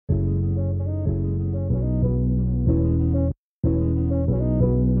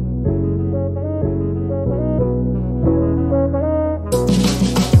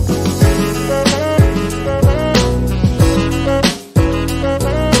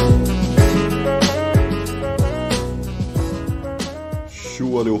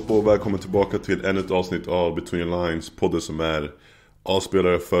allihopa och välkommen tillbaka till ännu ett avsnitt av Between Your Lines, podden som är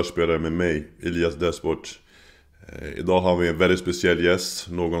avspelare, förspelare med mig, Elias Desport. Idag har vi en väldigt speciell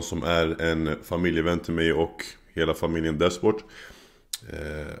gäst, någon som är en familjevän till mig och hela familjen Desport.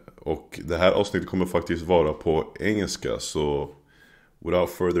 Och det här avsnittet kommer faktiskt vara på engelska, så without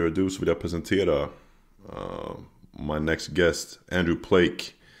further ado så vill jag presentera my next guest, Andrew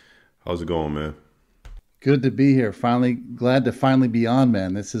Pleick. How's it going, man? Good to be here. Glad to finally be on,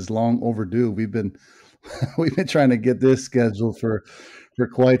 man. This is long overdue. We've been trying to get this scheduled for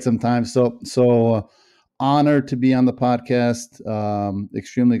quite some time. So honored to be on the podcast.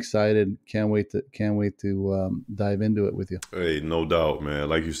 Extremely excited. Can't wait to dive into it with you. Hey, no doubt, man.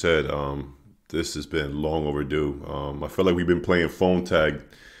 Like you said, this has been long overdue. I feel like we've been playing phone tag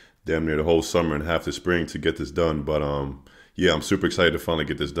damn near the whole summer and half the spring to get this done. But yeah, I'm super excited to finally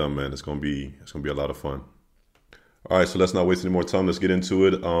get this done, man. It's gonna be a lot of fun. All right, so let's not waste any more time. Let's get into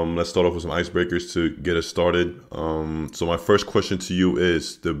it. Let's start off with some icebreakers to get us started. So my first question to you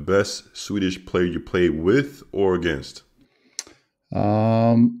is the best Swedish player you played with or against?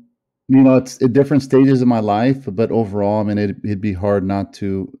 It's at different stages of my life, but overall, I mean, it'd be hard not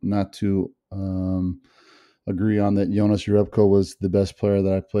to agree on that. Jonas Jerebko was the best player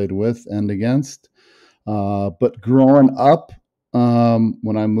that I played with and against. But growing up,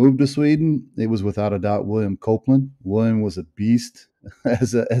 when I moved to Sweden, it was without a doubt William Copeland. William was a beast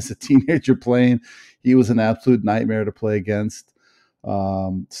as a teenager playing. He was an absolute nightmare to play against.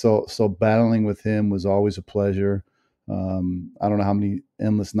 So battling with him was always a pleasure. I don't know how many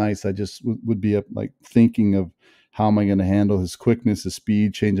endless nights I just would be up like thinking of how am I going to handle his quickness, his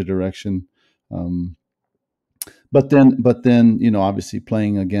speed, change of direction. But then, obviously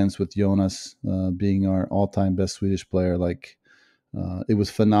playing against with Jonas, being our all-time best Swedish player, it was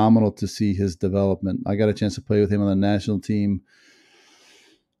phenomenal to see his development. I got a chance to play with him on the national team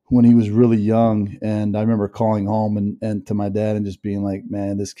when he was really young, and I remember calling home and to my dad and just being like,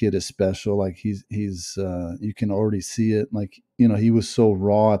 "Man, this kid is special. Like he's you can already see it. Like he was so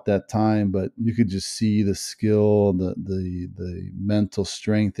raw at that time, but you could just see the skill, the mental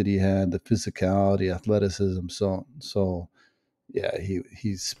strength that he had, the physicality, athleticism. So yeah,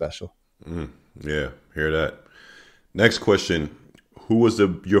 he's special." Yeah, hear that. Next question: who was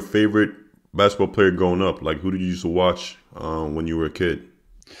your favorite basketball player growing up? Like, who did you used to watch when you were a kid?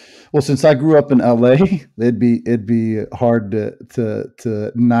 Well, since I grew up in LA, it'd be hard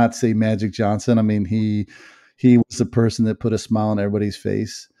to not say Magic Johnson. I mean, he was the person that put a smile on everybody's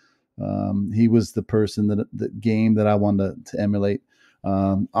face. He was the person the game that I wanted to emulate.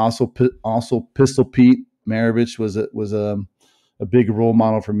 Also Pistol Pete Maravich was a big role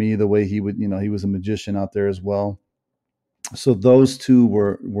model for me. The way he would, he was a magician out there as well. So those two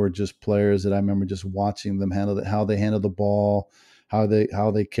were just players that I remember just watching them handle how they handled the ball, how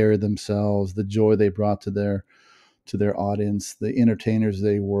they carried themselves, the joy they brought to their audience, the entertainers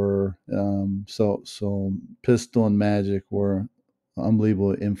they were. So Pistol and Magic were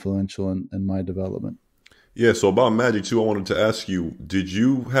unbelievably influential in my development. Yeah, so about Magic too, I wanted to ask you, did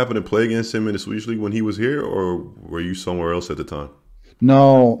you happen to play against him in the Swedish League when he was here, or were you somewhere else at the time?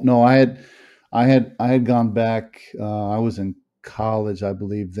 No, I had gone back. I was in college, I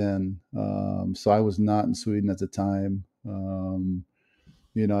believe then. So I was not in Sweden at the time.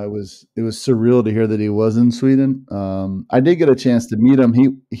 It was surreal to hear that he was in Sweden. I did get a chance to meet him.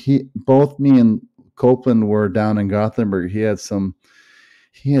 He both me and Copeland were down in Gothenburg. He had some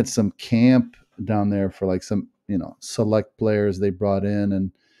camp down there for like some, select players they brought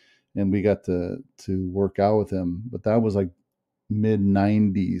in, and we got to work out with him. But that was like mid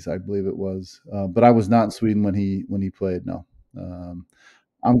 90s, I believe it was. But I was not in Sweden when he played. No.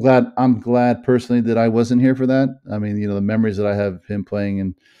 I'm glad personally that I wasn't here for that. I mean, the memories that I have of him playing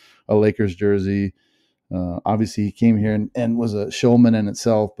in a Lakers jersey. Obviously, he came here and was a showman in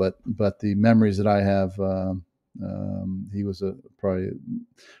itself. But the memories that I have, he was probably a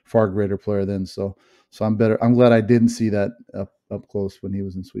far greater player then. So I'm glad I didn't see that up close when he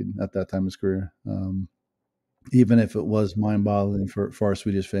was in Sweden at that time of his career. Even if it was mind-boggling for our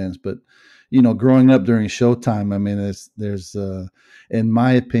Swedish fans. But, growing up during Showtime, I mean, there's in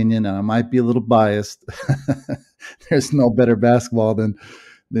my opinion, and I might be a little biased, there's no better basketball than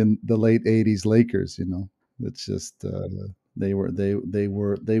the late 80s Lakers, It's just they were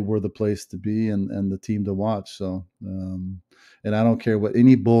the place to be and the team to watch. So and I don't care what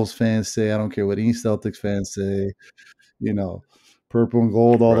any Bulls fans say, I don't care what any Celtics fans say, purple and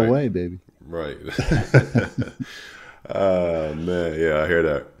gold all the way, baby. Right. Man, yeah, I hear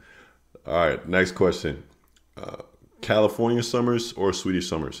that. All right, next question. California summers or Swedish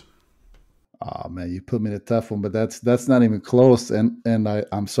summers? Oh man, you put me in a tough one, but that's not even close. And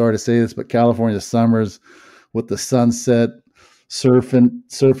I'm sorry to say this, but California summers with the sunset, surfing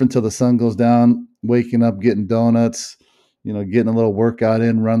till the sun goes down, waking up, getting donuts, getting a little workout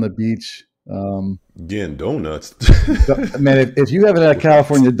in, run the beach. Getting donuts. Man, if you haven't had a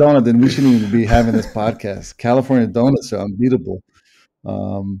California donut, then we shouldn't even be having this podcast. California donuts are unbeatable.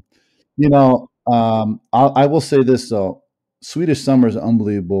 Um, I will say this though, Swedish summer is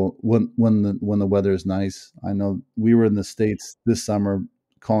unbelievable when the weather is nice. I know we were in the States this summer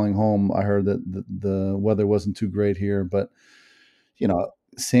calling home. I heard that the weather wasn't too great here, but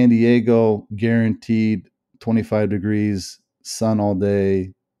San Diego guaranteed 25 degrees, sun all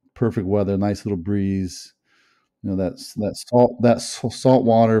day, perfect weather, nice little breeze. Salt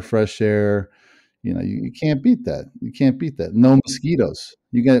water, fresh air. You can't beat that. You can't beat that. No mosquitoes.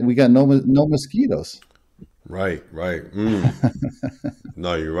 We got no mosquitoes. Right, right.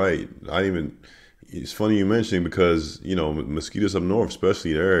 No, you're right. It's funny you mentioning because, mosquitoes up north,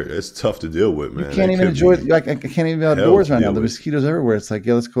 especially there, it's tough to deal with, You man. can't It even could enjoy it. be Like I can't even be hell outdoors to right now. deal The with. mosquitoes everywhere. It's like,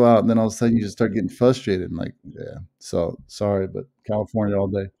 yeah, let's go out, and then all of a sudden you just start getting frustrated. And like, yeah. So sorry, but California all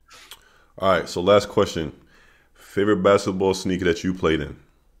day. All right, so last question. Favorite basketball sneaker that you played in?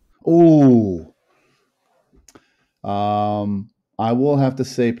 Ooh. I will have to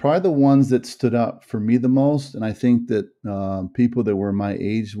say probably the ones that stood out for me the most, and I think that people that were my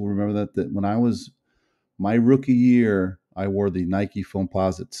age will remember that when I was my rookie year, I wore the Nike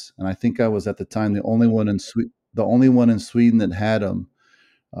Foamposites, and I think I was at the time the only one in Sweden that had them.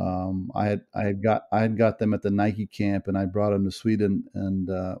 I had got them at the Nike camp, and I brought them to Sweden and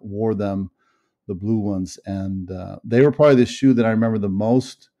wore them, the blue ones, and they were probably the shoe that I remember the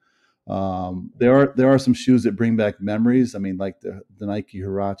most. There are some shoes that bring back memories. I mean, like the Nike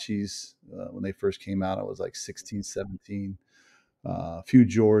Hirachis, when they first came out, I was like 16, 17. A few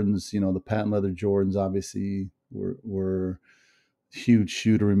Jordans, the patent leather Jordans, obviously were huge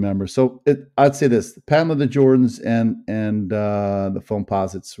shoe to remember. So I'd say this: the patent leather Jordans and the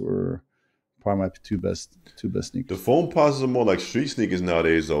Foamposites were probably my two best The sneakers. foam posits are more like street sneakers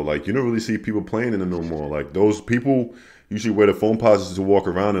nowadays, though. Like you don't really see people playing in them no more. Like those people usually wear the foam posits to walk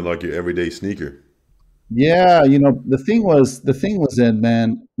around in like your everyday sneaker. Yeah, the thing was in,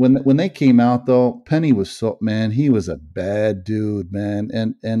 man, when they came out though, Penny was so, man, he was a bad dude, man.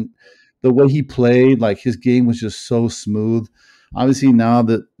 And the way he played, like his game was just so smooth. Obviously now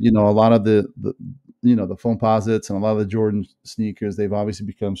that, a lot of the foam posits and a lot of the Jordan sneakers, they've obviously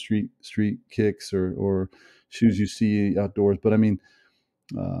become street kicks or shoes you see outdoors. But I mean,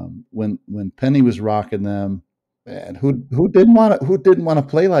 when Penny was rocking them, man, who didn't want to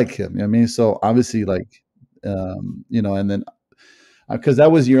play like him? I mean, so obviously, like, and then because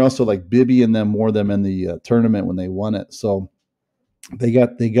that was year also like Bibby and them wore them in the tournament when they won it, so they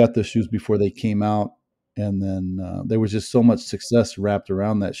got the shoes before they came out, and then there was just so much success wrapped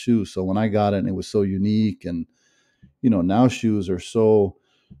around that shoe. So when I got it, and it was so unique, and now shoes are so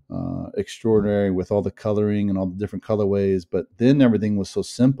extraordinary with all the coloring and all the different colorways. But then everything was so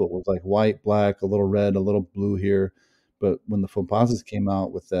simple. It was like white, black, a little red, a little blue here. But when the Foamposites came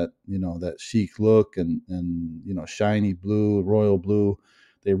out with that chic look and shiny blue, royal blue,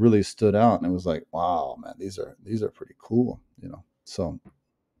 they really stood out. And it was like, wow, man, these are pretty cool. So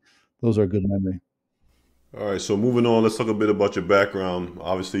those are a good memory. All right, so moving on, let's talk a bit about your background.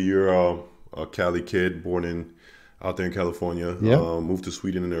 Obviously, you're a Cali kid, born in out there in California. Yeah, Moved to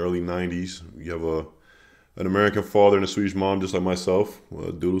Sweden in the early '90s. You have an American father and a Swedish mom, just like myself.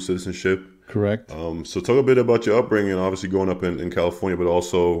 Dual citizenship. correct. So talk a bit about your upbringing. Obviously, growing up in California, but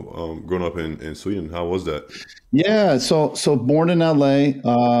also growing up in Sweden. How was that? Yeah, so born in LA,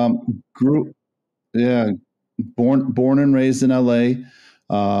 grew yeah, born and raised in LA.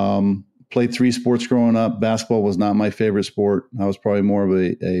 Played three sports growing up. Basketball was not my favorite sport. I was probably more of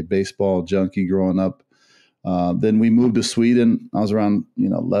a baseball junkie growing up. Then we moved to Sweden. I was around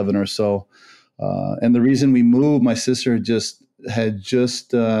 11 or so. And the reason we moved, my sister had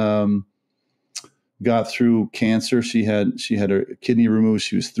just got through cancer. She had her kidney removed.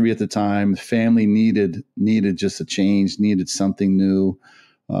 She was 3 at the time. Family needed just a change, needed something new.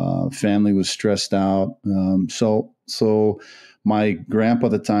 Family was stressed out. So my grandpa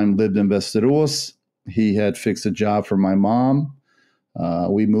at the time lived in Västerås. He had fixed a job for my mom.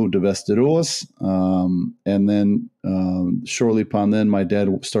 We moved to Västerås, and then shortly upon then, my dad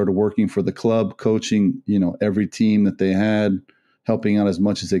started working for the club, coaching every team that they had, helping out as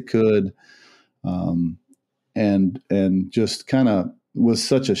much as they could, and just kind of was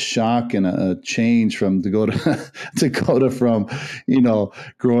such a shock and a change from to go to Dakota from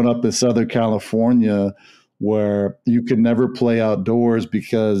growing up in Southern California where you could never play outdoors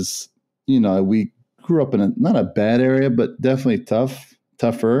because we grew up in not a bad area, but definitely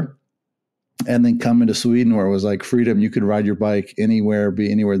tougher. And then coming to Sweden where it was like freedom, you could ride your bike anywhere,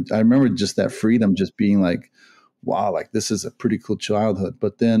 be anywhere. I remember just that freedom, just being like, wow, like this is a pretty cool childhood.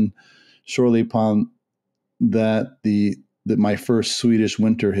 But then shortly upon that, my first Swedish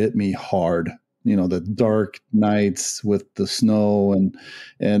winter hit me hard. The dark nights with the snow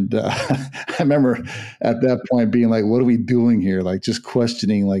and I remember at that point being like, what are we doing here? Like just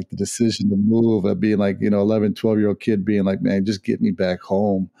questioning like the decision to move, and being like, 11, 12-year-old kid being like, man, just get me back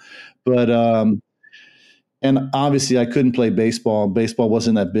home. But and obviously I couldn't play baseball. Baseball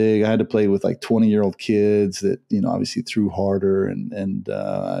wasn't that big. I had to play with like 20-year-old kids that, obviously threw harder and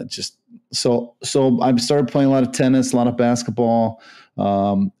just so I started playing a lot of tennis, a lot of basketball,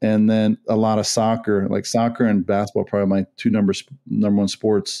 and then a lot of soccer. Like soccer and basketball, probably my two number one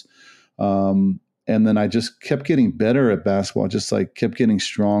sports. And then I just kept getting better at basketball. Just like kept getting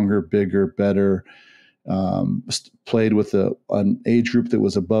stronger, bigger, better. Played with an age group that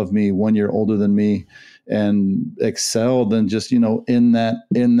was above me, 1 year older than me, and excelled. And just in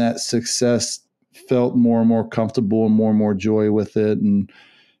that success, felt more and more comfortable and more joy with it.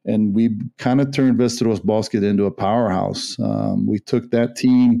 And we kind of turned Västerås Basket into a powerhouse. We took that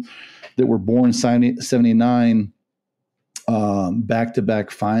team that were born in 79 back-to-back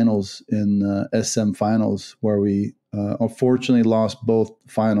finals in SM finals, where we unfortunately lost both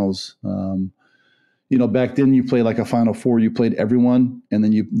finals. Back then you played like a Final Four, you played everyone, and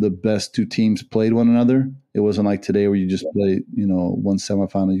then the best two teams played one another. It wasn't like today where you just play, one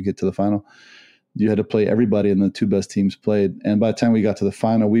semifinal, you get to the final. You had to play everybody, and the two best teams played. And by the time we got to the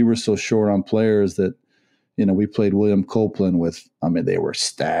final, we were so short on players that, we played William Copeland with, they were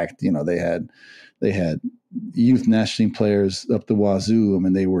stacked. They had youth national team players up the wazoo.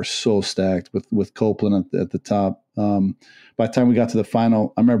 They were so stacked with Copeland at the top. By the time we got to the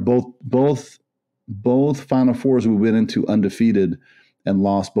final, I remember both Final Fours we went into undefeated and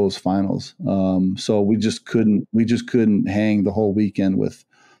lost both finals. So we just couldn't hang the whole weekend with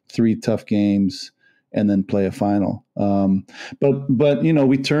 3 tough games and then play a final. But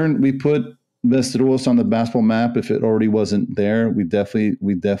we put Västerås on the basketball map. If it already wasn't there, we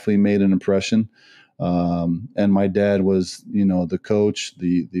definitely made an impression. And my dad was, the coach,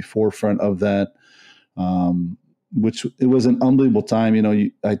 the forefront of that. Which it was an unbelievable time.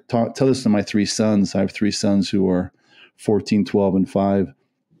 I tell this to my 3 sons. I have 3 sons who are 14, 12, and 5.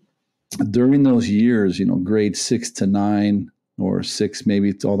 During those years, grade 6 to 9 or 6, maybe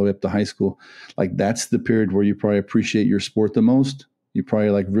it's all the way up to high school. Like that's the period where you probably appreciate your sport the most. You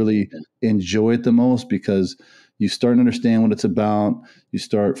probably like really enjoy it the most because you start to understand what it's about. You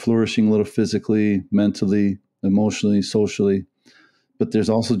start flourishing a little physically, mentally, emotionally, socially. But there's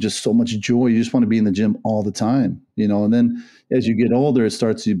also just so much joy. You just want to be in the gym all the time, and then as you get older, it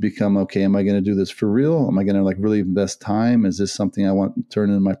starts to become, okay, am I going to do this for real? Am I going to like really invest time? Is this something I want to turn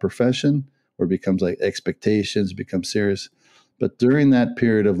into my profession? Or it becomes like expectations, become serious. But during that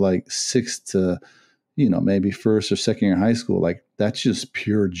period of like 6 to, maybe first or second year high school, like that's just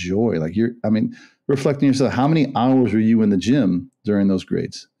pure joy. Like reflecting yourself, how many hours were you in the gym during those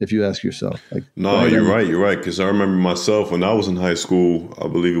grades? If you ask yourself, like, no, you're right. Because I remember myself when I was in high school, I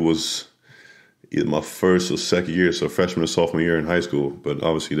believe it was either my first or second year, so freshman or sophomore year in high school. But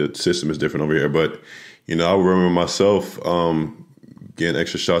obviously the system is different over here. But, I remember myself getting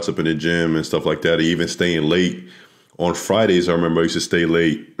extra shots up in the gym and stuff like that, even staying late. On Fridays, I remember I used to stay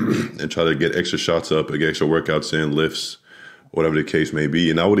late and try to get extra shots up, get extra workouts in, lifts, whatever the case may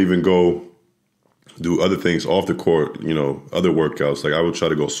be. And I would even go do other things off the court, other workouts. Like I would try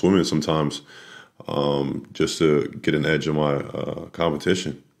to go swimming sometimes just to get an edge on my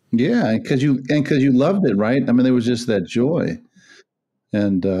competition. Yeah, because you loved it, right? There was just that joy.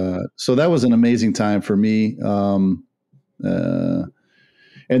 And so that was an amazing time for me.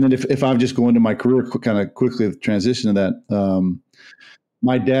 And then if I'm just going to my career, kind of quickly transition to that,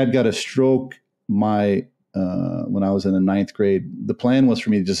 my dad got a stroke when I was in the 9th grade. The plan was for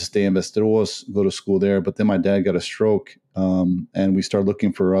me to just stay in Västerås, go to school there. But then my dad got a stroke, and we started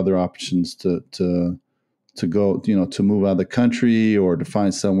looking for other options to go, to move out of the country or to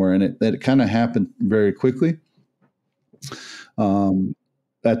find somewhere. And it kind of happened very quickly.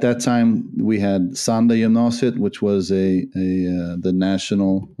 At that time, we had Sanda Gymnasiet, which was the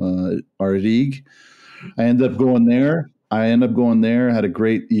national RIG. I ended up going there. Had a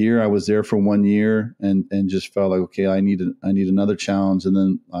great year. I was there for 1 year and just felt like, okay, I need another challenge. And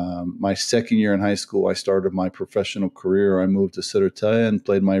then my second year in high school, I started my professional career. I moved to Södertälje and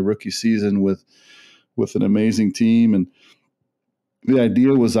played my rookie season with an amazing team. And the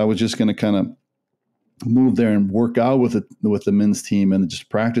idea was I was just going to kind of move there and work out with the men's team and just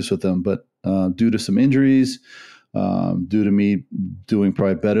practice with them. But due to some injuries, due to me doing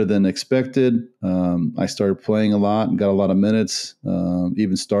probably better than expected, I started playing a lot and got a lot of minutes,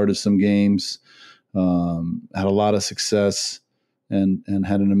 even started some games, had a lot of success, and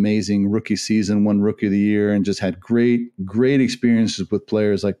had an amazing rookie season, won Rookie of the Year, and just had great experiences with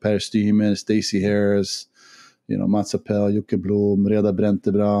players like Per Stuyvesant, Stacey Harris, Mats Appel, Jocke Blom, Reda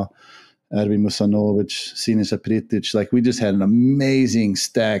Brentebra, Ervin Musanovic, Sinisa Pritic. Like, we just had an amazing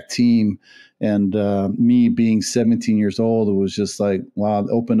stacked team. And me being 17 years old, it was just like, wow, it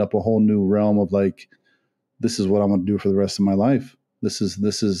opened up a whole new realm of like, this is what I'm going to do for the rest of my life. This is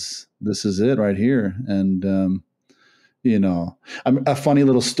it right here. And, a funny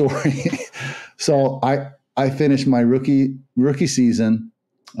little story. So I finished my rookie season.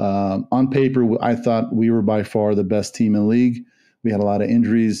 On paper, I thought we were by far the best team in the league. We had a lot of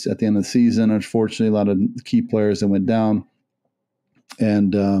injuries at the end of the season. Unfortunately, a lot of key players that went down.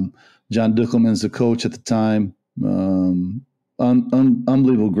 And John Duckelman's the coach at the time.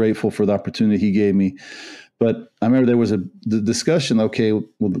 Unbelievable grateful for the opportunity he gave me. But I remember there was the discussion. Okay, well,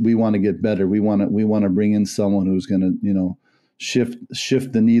 we want to get better. We want to bring in someone who's going to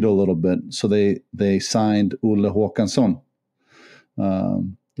shift the needle a little bit. So they signed Olle Håkansson,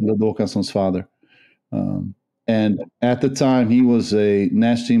 Olle Håkansson's father. And at the time, he was a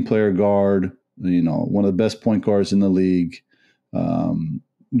national team player guard, one of the best point guards in the league,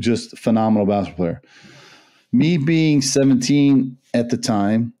 just a phenomenal basketball player. Me being 17 at the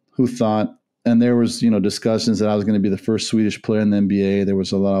time, who thought, and there was, discussions that I was going to be the first Swedish player in the NBA. There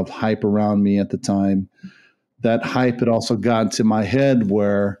was a lot of hype around me at the time. That hype had also gotten to my head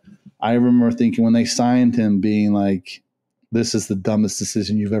where I remember thinking when they signed him being like, this is the dumbest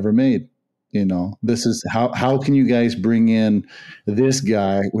decision you've ever made. This is how can you guys bring in this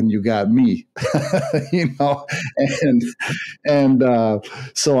guy when you got me, and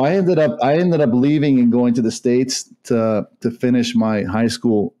so I ended up leaving and going to the States to finish my high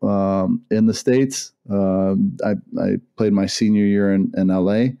school in the States. I played my senior year in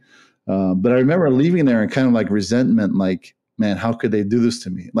LA, but I remember leaving there and kind of like resentment, like, man, how could they do this to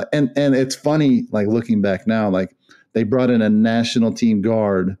me? Like, and it's funny, like looking back now, like they brought in a national team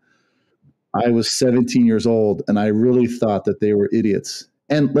guard. I was 17 years old, and I really thought that they were idiots.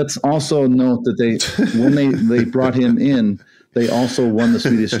 And let's also note that when they brought him in, they also won the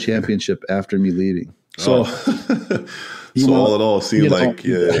Swedish championship after me leaving. So, all in all, it seemed like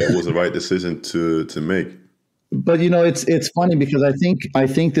it was the right decision to make. But it's funny because I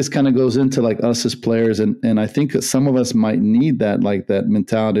think this kind of goes into like us as players, and I think that some of us might need that, like that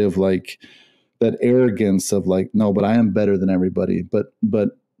mentality of like that arrogance of like, no, but I am better than everybody. But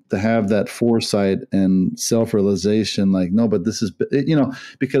to have that foresight and self-realization, like, no, but this is,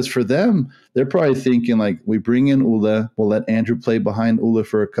 because for them, they're probably thinking like, we bring in Olle, we'll let Andrew play behind Olle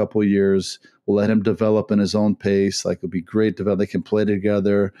for a couple of years. We'll let him develop in his own pace. Like, it'll be great. They can play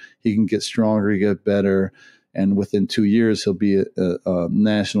together. He can get stronger, get better. And within 2 years, he'll be a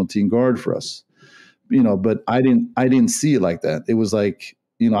national team guard for us, but I didn't see it like that. It was like,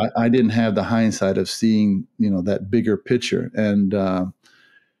 I didn't have the hindsight of seeing, that bigger picture. And,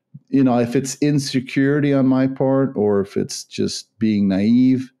 if it's insecurity on my part or if it's just being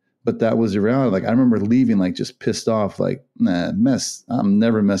naive, but that was around. Like, I remember leaving, like, just pissed off, like, nah, I'm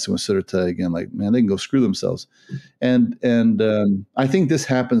never messing with Södertälje again. Like, man, they can go screw themselves. And I think this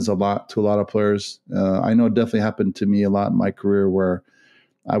happens a lot to a lot of players. I know it definitely happened to me a lot in my career where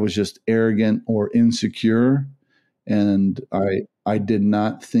I was just arrogant or insecure. And I did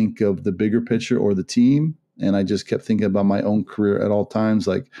not think of the bigger picture or the team. And I just kept thinking about my own career at all times.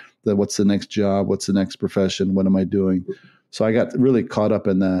 Like, what's the next job? What's the next profession? What am I doing? So I got really caught up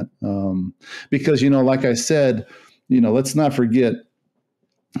in that because, like I said, let's not forget,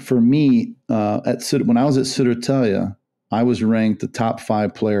 for me, when I was at Södertälje, I was ranked the top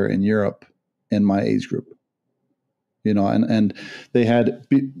 5 player in Europe in my age group. And they had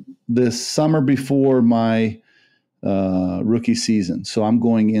this summer before my rookie season. So I'm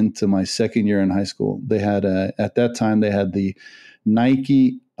going into my second year in high school. They had at that time they had the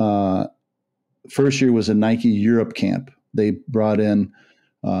Nike. First year was a Nike Europe camp. They brought in,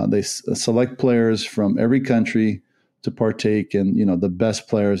 they select players from every country to partake in, the best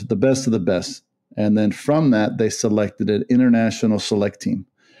players, the best of the best. And then from that, they selected an international select team.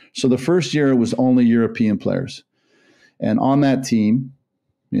 So the first year it was only European players. And on that team,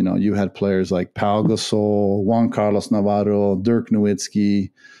 you had players like Pau Gasol, Juan Carlos Navarro, Dirk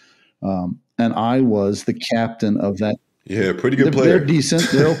Nowitzki. And I was the captain of that. Yeah, pretty good player. They're decent.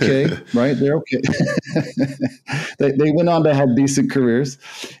 They're okay, right? They're okay. They went on to have decent careers,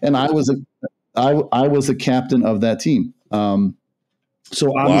 and I was I was the captain of that team.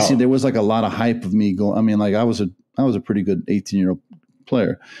 So obviously there was like a lot of hype of me going. I mean, like I was a pretty good 18-year-old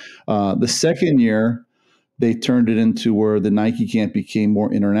player. The second year, they turned it into where the Nike camp became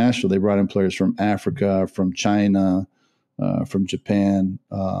more international. They brought in players from Africa, from China, from Japan.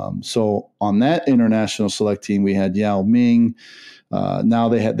 So on that international select team, we had Yao Ming. Now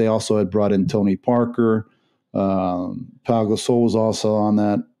they also had brought in Tony Parker. Pau Gasol was also on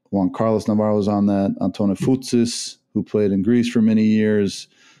that. Juan Carlos Navarro was on that. Antonio Futsis, who played in Greece for many years.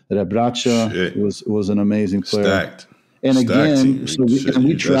 Rebraca was an amazing player. Stacked. And again, so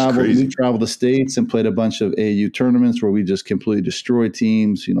we traveled the States and played a bunch of AAU tournaments where we just completely destroyed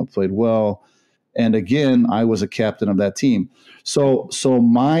teams, played well. And again, I was a captain of that team. So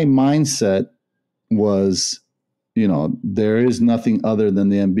my mindset was, there is nothing other than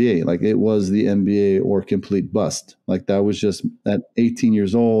the NBA. Like it was the NBA or complete bust. Like that was just at 18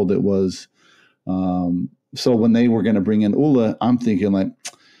 years old. It was, so when they were going to bring in Ula, I'm thinking like,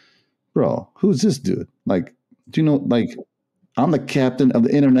 bro, who's this dude? Like, do you know, like, I'm the captain of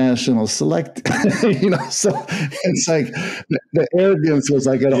the international select, so it's like the arrogance was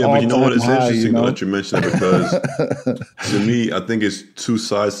like at all time high. Yeah, but you know what? It's interesting that you mentioned that because to me, I think it's two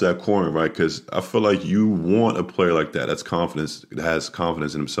sides to that coin, right? Because I feel like you want a player like that that has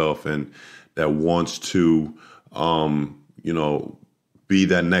confidence in himself and that wants to, be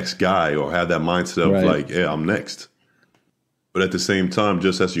that next guy or have that mindset of like, yeah, I'm next. But at the same time,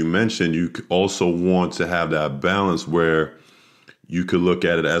 just as you mentioned, you also want to have that balance where you could look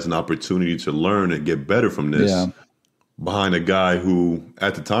at it as an opportunity to learn and get better from this behind a guy who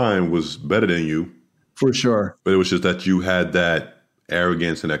at the time was better than you. For sure. But it was just that you had that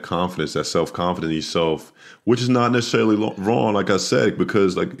arrogance and that confidence, that self-confidence in yourself, which is not necessarily wrong, like I said,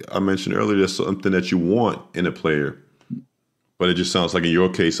 because like I mentioned earlier, there's something that you want in a player. But it just sounds like in your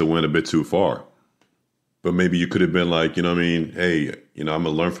case, it went a bit too far. But maybe you could have been like, hey, I'm going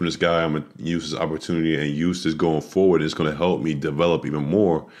to learn from this guy. I'm going to use this opportunity and use this going forward. It's going to help me develop even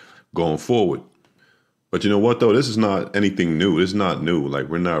more going forward. But you know what, though? This is not anything new. It's not new. Like,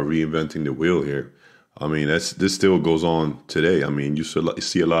 we're not reinventing the wheel here. I mean, this still goes on today. I mean, you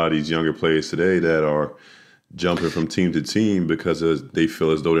see a lot of these younger players today that are jumping from team to team because they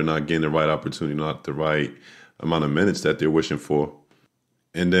feel as though they're not getting the right opportunity, not the right amount of minutes that they're wishing for.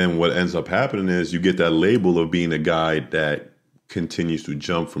 And then what ends up happening is you get that label of being a guy that continues to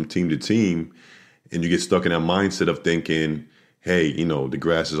jump from team to team, and you get stuck in that mindset of thinking, hey, the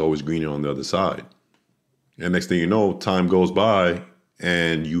grass is always greener on the other side. And next thing you know, time goes by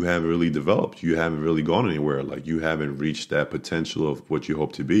and you haven't really developed. You haven't really gone anywhere. Like you haven't reached that potential of what you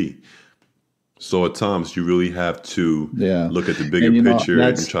hope to be. So at times you really have to look at the bigger picture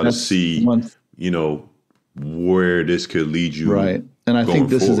and try to see, where this could lead you. Right. And I think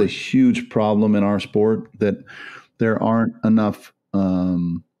this is a huge problem in our sport, that there aren't enough,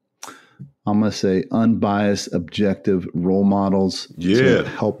 I'm going to say, unbiased, objective role models to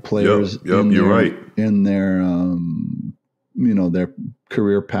help players in their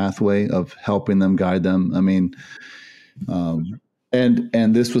career pathway of helping them, guide them. I mean,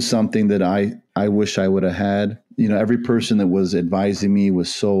 and this was something that I wish I would have had. Every person that was advising me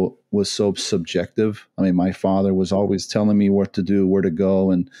was so subjective. I mean, my father was always telling me what to do, where to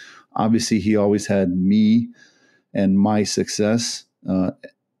go. And obviously he always had me and my success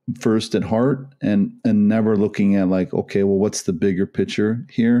first at heart and never looking at like, okay, well, what's the bigger picture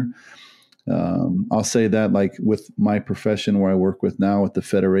here? I'll say that like with my profession where I work with now at the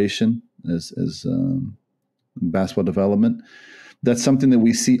Federation as basketball development, that's something that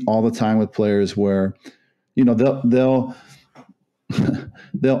we see all the time with players where, they'll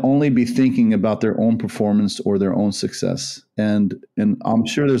only be thinking about their own performance or their own success. And I'm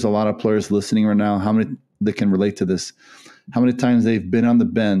sure there's a lot of players listening right now, how many that can relate to this, how many times they've been on the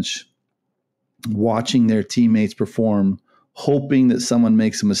bench watching their teammates perform, hoping that someone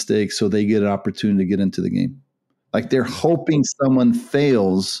makes a mistake so they get an opportunity to get into the game. Like they're hoping someone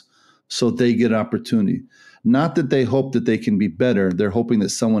fails so they get an opportunity. Not that they hope that they can be better. They're hoping that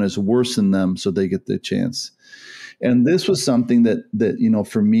someone is worse than them so they get the chance. And this was something that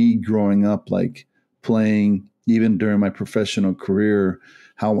for me growing up, like playing even during my professional career,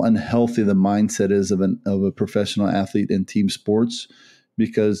 how unhealthy the mindset is of a professional athlete in team sports,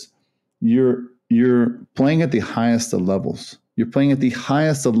 because you're playing at the highest of levels. You're playing at the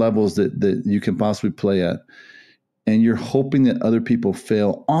highest of levels that you can possibly play at. And you're hoping that other people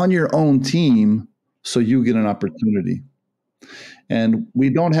fail on your own team so you get an opportunity. And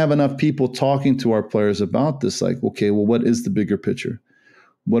we don't have enough people talking to our players about this. Like, okay, well, what is the bigger picture?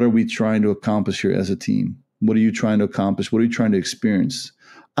 What are we trying to accomplish here as a team? What are you trying to accomplish? What are you trying to experience?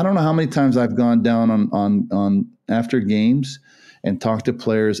 I don't know how many times I've gone down on after games and talked to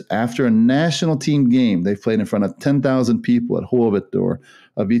players after a national team game. They've played in front of 10,000 people at Hovet or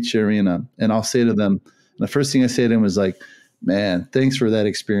Avicii Arena. And I'll say to them, the first thing I say to them is like, man, thanks for that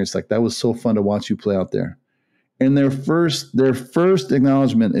experience. Like, that was so fun to watch you play out there. And their first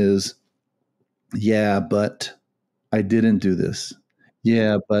acknowledgement is, yeah, but I didn't do this.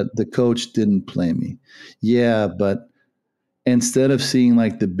 Yeah, but the coach didn't play me. Yeah, but instead of seeing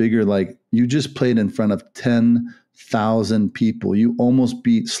like the bigger, like, you just played in front of 10,000 people. You almost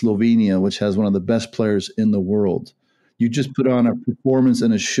beat Slovenia, which has one of the best players in the world. You just put on a performance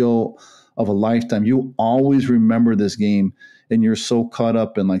and a show of a lifetime. You always remember this game, and you're so caught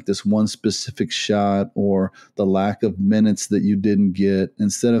up in like this one specific shot or the lack of minutes that you didn't get,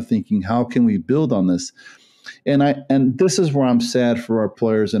 instead of thinking, how can we build on this? And this is where I'm sad for our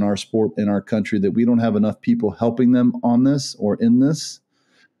players in our sport, in our country, that we don't have enough people helping them on this or in this,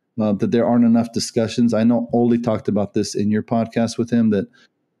 that there aren't enough discussions. I know Oli talked about this in your podcast with him, that,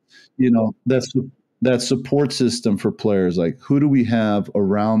 that support system for players, like, who do we have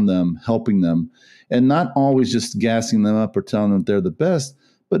around them helping them, and not always just gassing them up or telling them they're the best,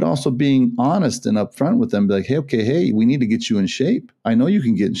 but also being honest and upfront with them. Be like, hey, we need to get you in shape. I know you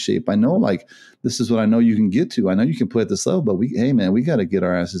can get in shape. I know, like, this is what I know you can get to. I know you can play at this level, but we got to get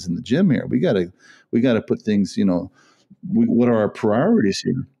our asses in the gym here. We got to put things, what are our priorities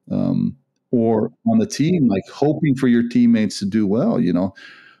here? Or on the team, like, hoping for your teammates to do well,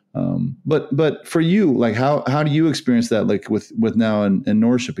 but for you, like, how do you experience that? Like with now in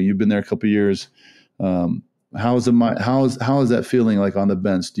Norrköping, you've been there a couple of years. How is that feeling like on the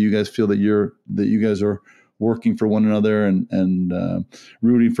bench? Do you guys feel that you guys are working for one another and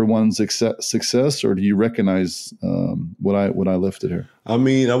rooting for one's success, or do you recognize what I lifted here? I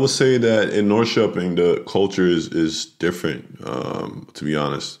mean, I would say that in Norrköping, the culture is different, to be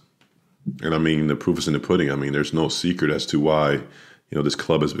honest. And I mean, the proof is in the pudding. I mean, there's no secret as to why, this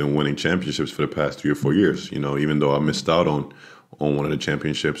club has been winning championships for the past 3 or 4 years, even though I missed out on one of the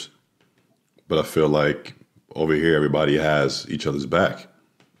championships. But I feel like over here, everybody has each other's back.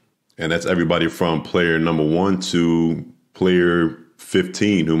 And that's everybody from player number 1 to player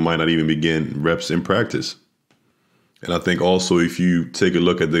 15 who might not even be getting reps in practice. And I think also, if you take a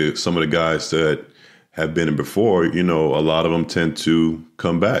look at some of the guys that have been in before, a lot of them tend to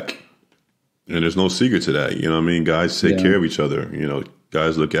come back. And there's no secret to that. I mean? Guys take care of each other.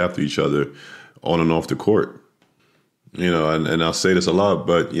 Guys look after each other on and off the court. And I'll say this a lot,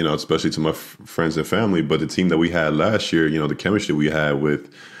 but, especially to my friends and family, but the team that we had last year, the chemistry we had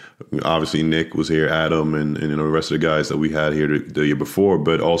with, obviously Nick was here, Adam, and the rest of the guys that we had here the year before,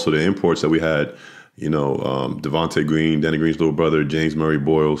 but also the imports that we had, Devontae Green, Danny Green's little brother, James Murray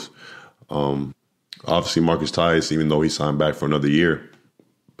Boyles, obviously Marcus Tyus, even though he signed back for another year.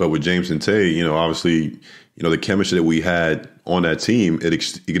 But with James and Tay, obviously, the chemistry that we had on that team, it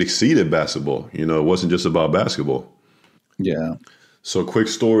exceeded basketball. It wasn't just about basketball. Yeah. So quick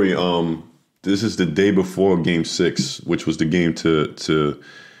story. This is the day before Game 6, which was the game to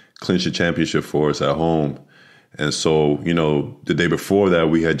clinch the championship for us at home. And so, the day before that,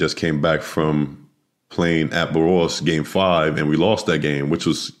 we had just came back from playing at Borås Game 5, and we lost that game, which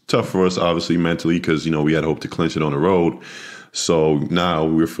was tough for us, obviously, mentally, because, we had hoped to clinch it on the road. So now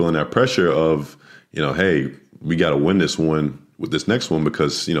we're feeling that pressure of, hey, we got to win this one with this next one,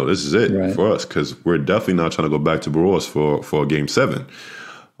 because, this is it for us, because we're definitely not trying to go back to Borås for Game 7.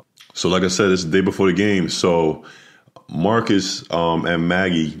 So like I said, it's the day before the game. So Marcus and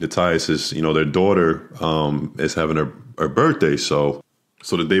Maggie, the Tyuses, their daughter is having her birthday. So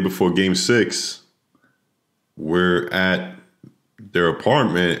the day before Game 6, we're at their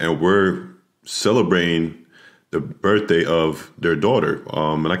apartment and we're celebrating the birthday of their daughter.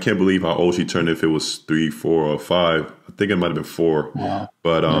 And I can't believe how old she turned, if it was 3, 4, or 5. I think it might have been 4. Wow.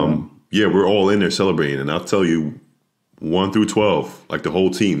 But we're all in there celebrating. And I'll tell you, 1 through 12, like the whole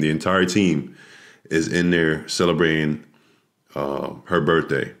team, the entire team is in there celebrating her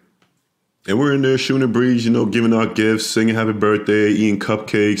birthday. And we're in there shooting a breeze, giving out gifts, singing happy birthday, eating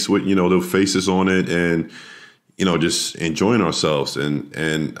cupcakes with, their faces on it, and, just enjoying ourselves.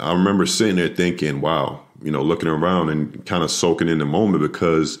 And I remember sitting there thinking, wow, looking around and kind of soaking in the moment,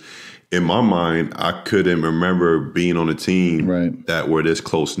 because in my mind, I couldn't remember being on a team that were this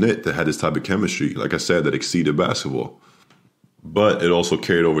close-knit, that had this type of chemistry, like I said, that exceeded basketball. But it also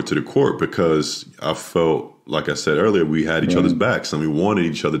carried over to the court, because I felt, like I said earlier, we had each other's backs, and we wanted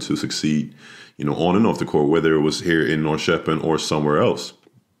each other to succeed, on and off the court, whether it was here in Norrköping or somewhere else.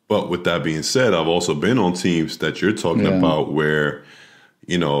 But with that being said, I've also been on teams that you're talking about where,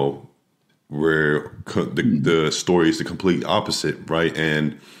 where the story is the complete opposite, right?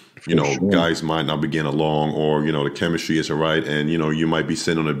 And guys might not be getting along, or the chemistry isn't right, and you might be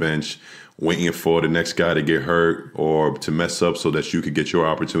sitting on the bench waiting for the next guy to get hurt or to mess up so that you could get your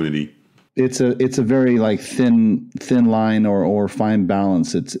opportunity. It's a very like thin line or fine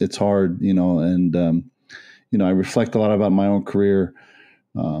balance. It's hard, and I reflect a lot about my own career.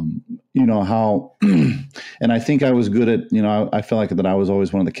 How, and I think I was good at, I felt like that I was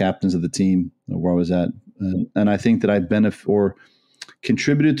always one of the captains of the team where I was at. And I think that I benefit or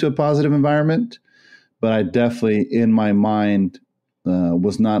contributed to a positive environment, but I definitely in my mind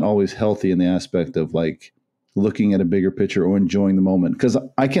was not always healthy in the aspect of like looking at a bigger picture or enjoying the moment. Cause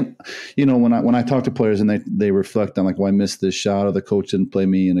I can, when I talk to players and they reflect on like, well, I missed this shot, or the coach didn't play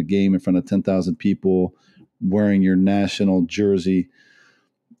me in a game in front of 10,000 people wearing your national jersey,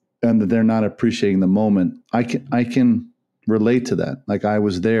 and that they're not appreciating the moment. I can relate to that. Like I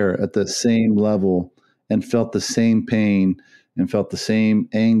was there at the same level and felt the same pain and felt the same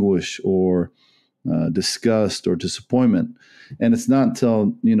anguish or disgust or disappointment. And it's not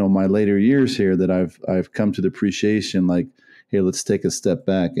until, my later years here that I've come to the appreciation, like, hey, let's take a step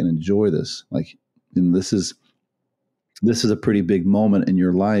back and enjoy this. Like, this is a pretty big moment in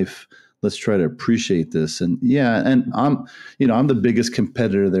your life. Let's try to appreciate this. And I'm the biggest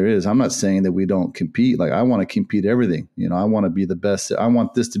competitor there is. I'm not saying that we don't compete. Like I want to compete everything. I want to be the best. I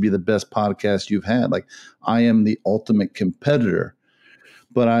want this to be the best podcast you've had. Like I am the ultimate competitor.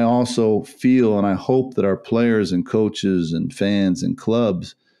 But I also feel and I hope that our players and coaches and fans and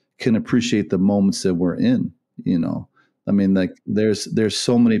clubs can appreciate the moments that we're in. I mean, like there's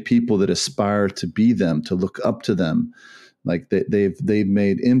so many people that aspire to be them, to look up to them. Like they've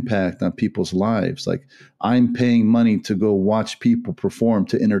made impact on people's lives. Like I'm paying money to go watch people perform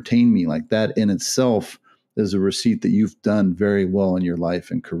to entertain me. Like that in itself is a receipt that you've done very well in your life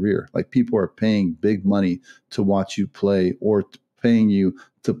and career. Like people are paying big money to watch you play or paying you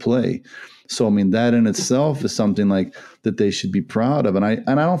to play. So I mean that in itself is something like that they should be proud of. And I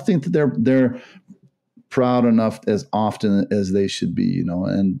don't think that they're proud enough as often as they should be,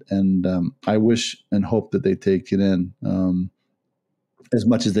 and I wish and hope that they take it in as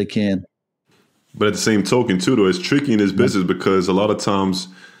much as they can. But at the same token too, though, it's tricky in this business because a lot of times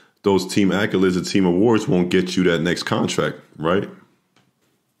those team accolades and team awards won't get you that next contract, right?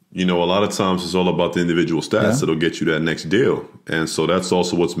 A lot of times it's all about the individual stats that'll get you that next deal. And so that's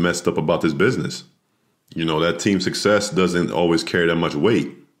also what's messed up about this business. That team success doesn't always carry that much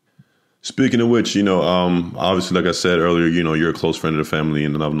weight. Speaking of which, obviously, like I said earlier, you're a close friend of the family,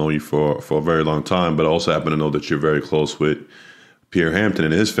 and I've known you for a very long time. But I also happen to know that you're very close with Pierre Hampton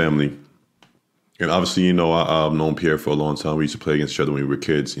and his family. And obviously, I've known Pierre for a long time. We used to play against each other when we were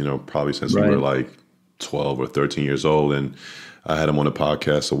kids, probably since we were like 12 or 13 years old. And I had him on a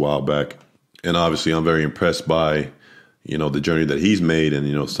podcast a while back. And obviously, I'm very impressed by, the journey that he's made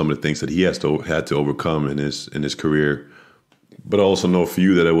and, some of the things that he had to overcome in his career. But I also know for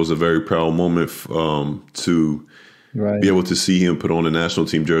you that it was a very proud moment to be able to see him put on the national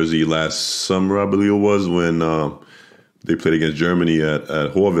team jersey last summer, I believe it was, when they played against Germany at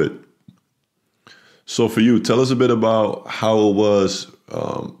Horvath. So for you, tell us a bit about how it was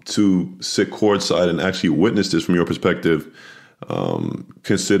to sit courtside and actually witness this from your perspective,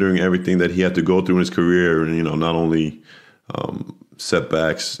 considering everything that he had to go through in his career and, not only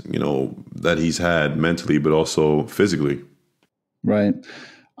setbacks, that he's had mentally, but also physically. Right.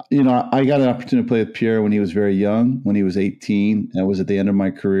 I got an opportunity to play with Pierre when he was very young, when he was 18. That was at the end of my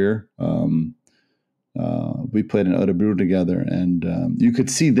career. We played in Örebro together, and you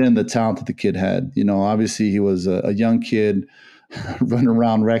could see then the talent that the kid had. Obviously he was a young kid running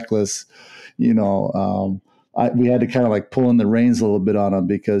around reckless. We had to kind of like pull in the reins a little bit on him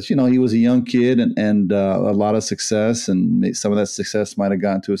because, he was a young kid and a lot of success, and some of that success might have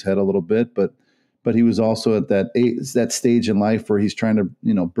gotten to his head a little bit, but he was also at that stage in life where he's trying to,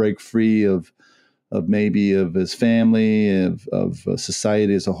 break free of his family, of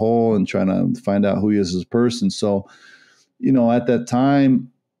society as a whole, and trying to find out who he is as a person. So, at that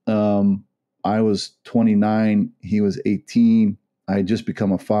time, I was 29, he was 18. I had just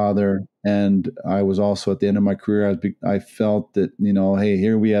become a father, and I was also at the end of my career. I felt that, hey,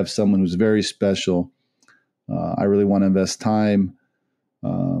 here we have someone who's very special. I really want to invest time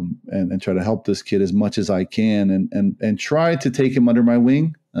and try to help this kid as much as I can, and try to take him under my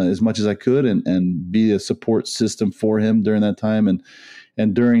wing as much as I could, and be a support system for him during that time.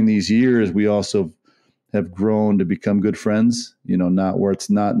 And during these years, we also have grown to become good friends. Not where it's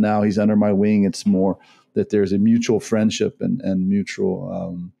not now he's under my wing. It's more that there's a mutual friendship and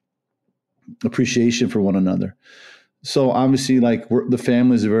mutual appreciation for one another. So obviously, like the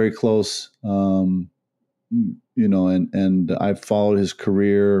families are very close, and I've followed his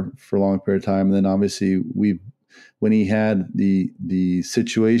career for a long period of time. And then obviously when he had the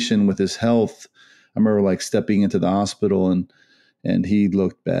situation with his health, I remember like stepping into the hospital and he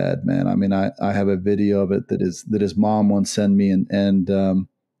looked bad, man. I mean, I have a video of it that his mom once sent me, and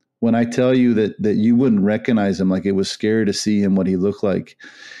when I tell you that you wouldn't recognize him, like it was scary to see him, what he looked like.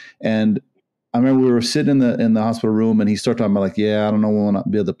 And I remember we were sitting in the hospital room, and he started talking about like, yeah, I don't know when I'll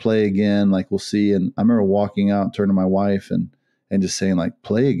be able to play again. Like we'll see. And I remember walking out, turning to my wife, and just saying like,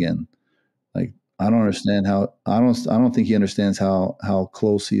 play again. Like I don't understand how I don't think he understands how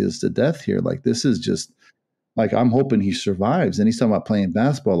close he is to death here. Like this is just like I'm hoping he survives. And he's talking about playing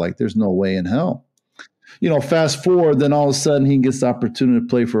basketball. Like there's no way in hell. Fast forward, then all of a sudden he gets the opportunity to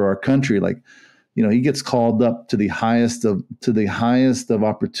play for our country. Like, he gets called up to the highest of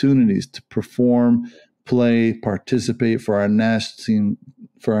opportunities to perform, play, participate for our national team.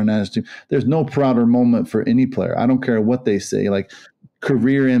 There's no prouder moment for any player. I don't care what they say, like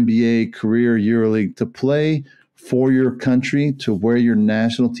career NBA, career EuroLeague, to play for your country, to wear your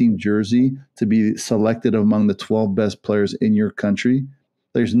national team jersey, to be selected among the 12 best players in your country.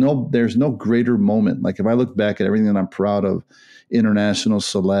 There's no greater moment. Like if I look back at everything that I'm proud of, international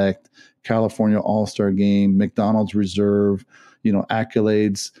select, California All-Star game, McDonald's reserve,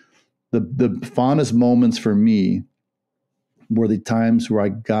 accolades, the fondest moments for me were the times where I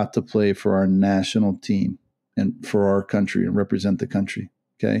got to play for our national team and for our country and represent the country.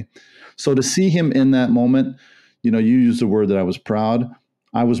 Okay. So to see him in that moment, you used the word that I was proud.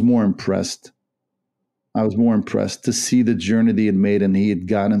 I was more impressed. To see the journey that he had made, and he had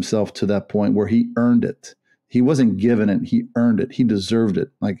gotten himself to that point where he earned it. He wasn't given it. He earned it. He deserved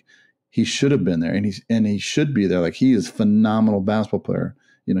it. Like he should have been there, and he should be there. Like he is a phenomenal basketball player.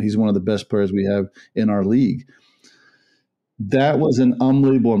 He's one of the best players we have in our league. That was an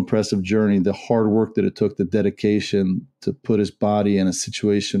unbelievable, impressive journey. The hard work that it took, the dedication to put his body in a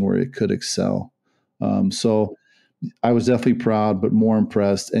situation where it could excel. So I was definitely proud, but more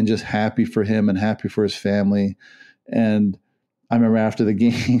impressed and just happy for him and happy for his family. And I remember after the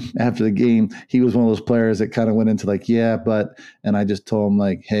game, he was one of those players that kind of went into like, yeah, but, and I just told him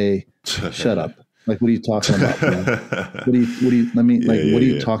like, hey, shut up. Like, what are you talking about, bro? What are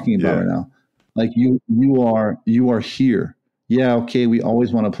you talking about right now? Like you are here. Yeah. Okay. We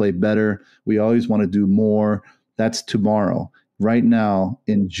always want to play better. We always want to do more. That's tomorrow. Right now,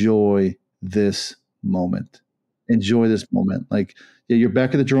 enjoy this moment. Enjoy this moment. Like, yeah, you're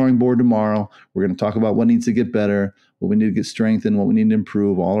back at the drawing board tomorrow. We're going to talk about what needs to get better, what we need to get strengthened, what we need to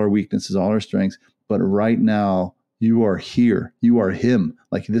improve, all our weaknesses, all our strengths. But right now, you are here. You are him.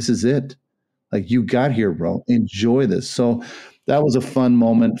 Like, this is it. Like, you got here, bro. Enjoy this. So that was a fun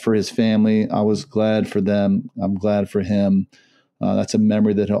moment for his family. I was glad for them. I'm glad for him. That's a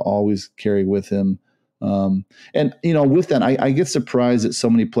memory that he'll always carry with him. And, with that, I get surprised that so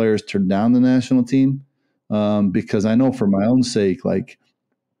many players turn down the national team. Because I know for my own sake, like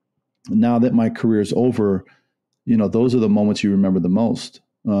now that my career is over, those are the moments you remember the most.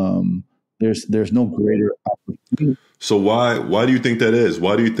 There's no greater opportunity. So why do you think that is?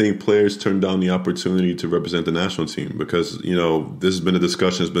 Why do you think players turn down the opportunity to represent the national team? Because, this has been a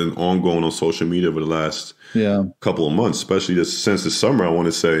discussion that's been ongoing on social media over the last couple of months, especially since the summer, I want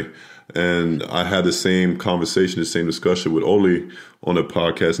to say. And I had the same conversation, the same discussion with Oli on a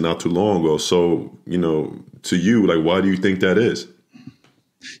podcast not too long ago. So, to you, like, why do you think that is?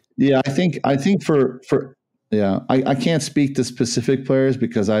 Yeah, I think I can't speak to specific players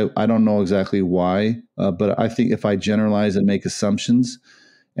because I don't know exactly why. But I think if I generalize and make assumptions,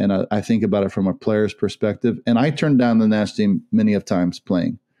 and I think about it from a player's perspective, and I turned down the national team many of times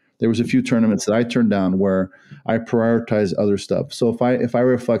playing. There was a few tournaments that I turned down where I prioritized other stuff. So if I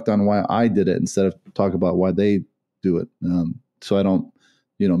reflect on why I did it instead of talk about why they do it, so I don't,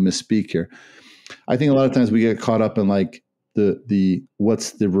 misspeak here. I think a lot of times we get caught up in like the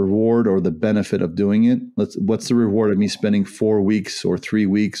what's the reward or the benefit of doing it. What's the reward of me spending 4 weeks or 3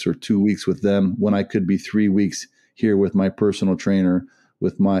 weeks or 2 weeks with them when I could be 3 weeks here with my personal trainer,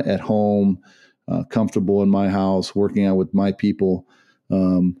 with my at home, comfortable in my house, working out with my people.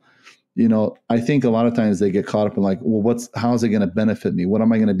 I think a lot of times they get caught up in like, well, how is it going to benefit me? What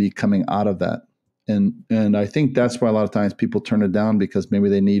am I going to be coming out of that? And I think that's why a lot of times people turn it down because maybe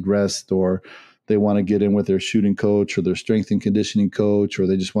they need rest or they want to get in with their shooting coach or their strength and conditioning coach, or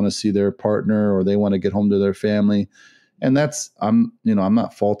they just want to see their partner, or they want to get home to their family. And I'm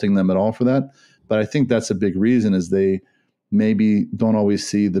not faulting them at all for that, but I think that's a big reason is they maybe don't always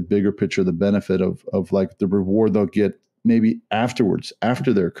see the bigger picture, the benefit of like the reward they'll get maybe afterwards,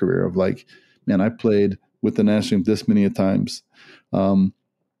 after their career of like, man, I played with the national team this many times.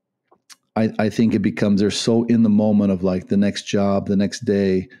 I think it becomes they're so in the moment of like the next job, the next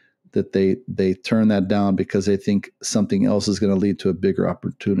day, that they turn that down because they think something else is going to lead to a bigger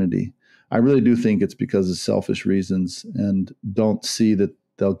opportunity. I really do think it's because of selfish reasons and don't see that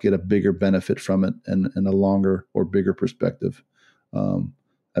they'll get a bigger benefit from it and a longer or bigger perspective.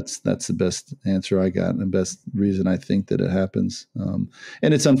 That's the best answer I got and the best reason I think that it happens. And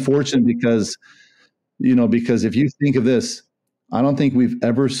it's unfortunate because, because if you think of this, I don't think we've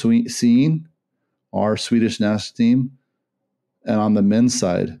ever seen our Swedish national team, and on the men's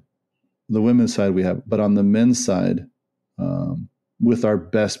side, the women's side we have, but on the men's side, with our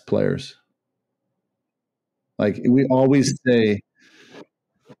best players. Like we always say,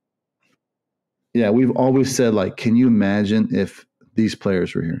 we've always said, like, can you imagine if these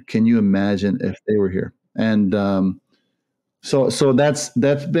players were here? Can you imagine if they were here? And so that's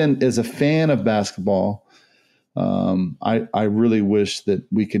been, as a fan of basketball, I really wish that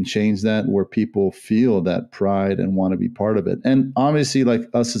we can change that, where people feel that pride and want to be part of it. And obviously, like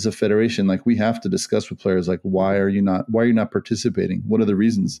us as a federation, like we have to discuss with players, like, why are you not participating? What are the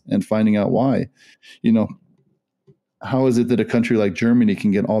reasons? And finding out why. How is it that a country like Germany can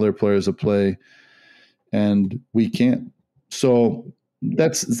get all their players to play and we can't? So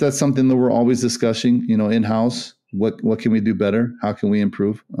that's something that we're always discussing, in-house. What can we do better? How can we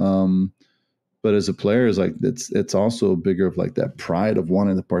improve? But as a player, is like it's also bigger of like that pride of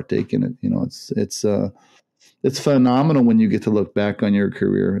wanting to partake in it. It's phenomenal when you get to look back on your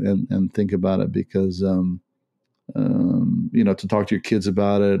career and think about it, because to talk to your kids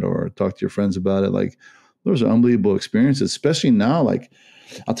about it or talk to your friends about it, like those are unbelievable experiences. Especially now, like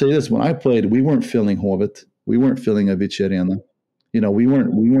I'll tell you this: when I played, we weren't filling Hovet, we weren't filling Avicii Arena. We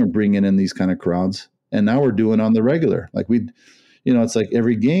weren't bringing in these kind of crowds, and now we're doing on the regular. Like it's like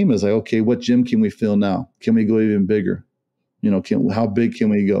every game is like, okay, what gym can we fill now? Can we go even bigger? How big can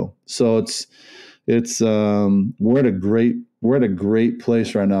we go? So it's we're at a great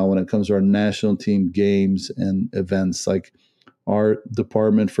place right now when it comes to our national team games and events. Like our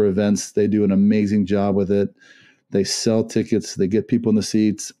department for events, they do an amazing job with it. They sell tickets, they get people in the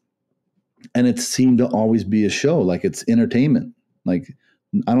seats, and it seemed to always be a show. Like it's entertainment. Like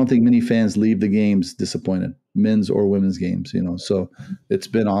I don't think many fans leave the games disappointed, men's or women's games, so it's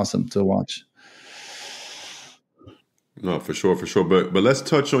been awesome to watch. No, for sure. But let's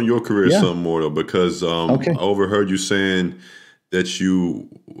touch on your career some more, though, because I overheard you saying that you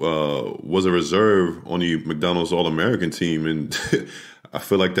was a reserve on the McDonald's All-American team, and I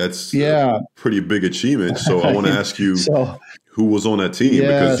feel like that's a pretty big achievement. So I want to ask you who was on that team,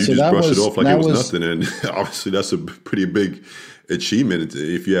 because you just brushed it off like it was nothing, and obviously that's a pretty big achievement,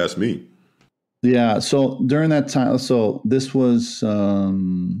 if you ask me. Yeah. So during that time, this was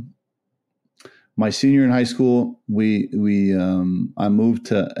my senior year in high school. I moved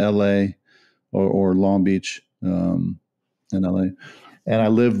to LA or Long Beach in LA, and I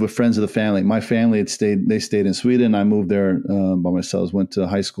lived with friends of the family. My family stayed in Sweden. I moved there by myself. Went to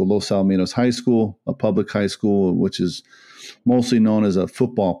high school, Los Alamitos High School, a public high school, which is mostly known as a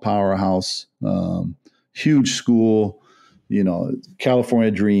football powerhouse. Huge school.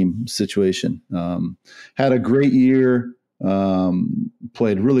 California dream situation. Had a great year,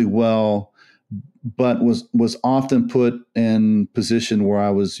 played really well, but was often put in position where I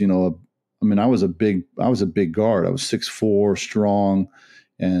was, I was a big guard. I was 6'4", strong,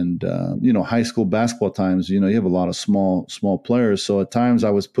 and high school basketball times, you have a lot of small players. So at times I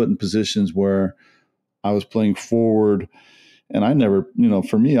was put in positions where I was playing forward. And I never,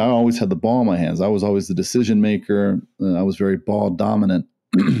 for me, I always had the ball in my hands. I was always the decision maker. I was very ball dominant.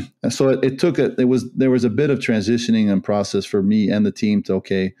 And so there was a bit of transitioning and process for me and the team to,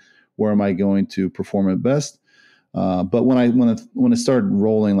 okay, where am I going to perform at best? But when it started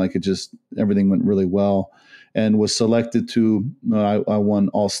rolling, like everything went really well, and was selected to, I won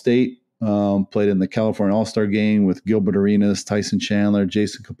All-State, played in the California All-Star game with Gilbert Arenas, Tyson Chandler,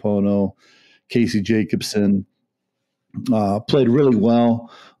 Jason Kapono, Casey Jacobson. Played really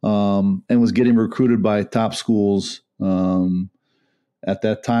well, and was getting recruited by top schools. At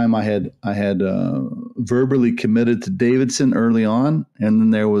that time, I had verbally committed to Davidson early on, and then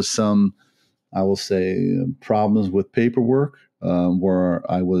there was some, I will say, problems with paperwork where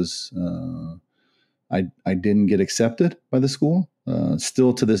I didn't get accepted by the school.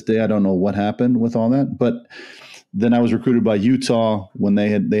 Still to this day, I don't know what happened with all that, but. Then I was recruited by Utah when they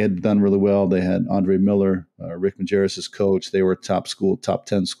had done really well. They had Andre Miller, Rick Majerus' coach. They were a top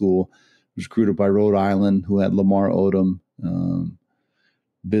 10 school. Was recruited by Rhode Island, who had Lamar Odom.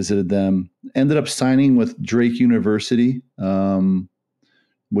 Visited them. Ended up signing with Drake University,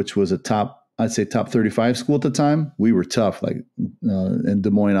 which was a top I'd say top 35 school at the time. We were tough, like in Des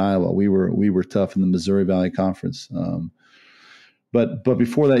Moines, Iowa. We were tough in the Missouri Valley Conference. But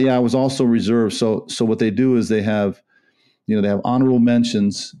before that, I was also reserve. So what they do is they have honorable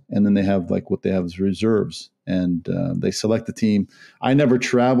mentions, and then they have like what they have is reserves, and they select the team. I never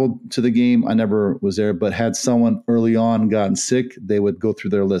traveled to the game. I never was there, but had someone early on gotten sick, they would go through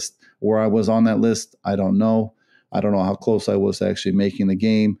their list. Where I was on that list, I don't know. I don't know how close I was to actually making the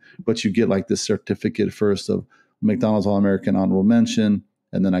game, but you get like this certificate first of McDonald's All-American honorable mention,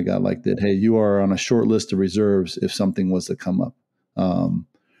 and then I got like that, hey, you are on a short list of reserves if something was to come up. And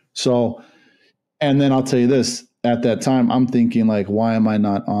then I'll tell you this, at that time, I'm thinking like, why am I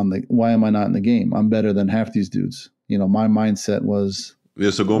not in the game? I'm better than half these dudes. My mindset was.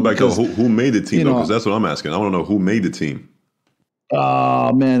 Yeah. So going back to who made the team, because that's what I'm asking. I want to know who made the team.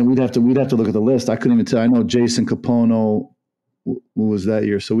 Oh man, we'd have to look at the list. I couldn't even tell. I know Jason Kapono was that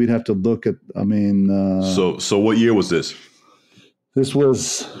year, so we'd have to look at. I mean, so what year was this? This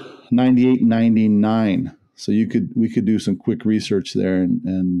was 98, 99. So we could do some quick research there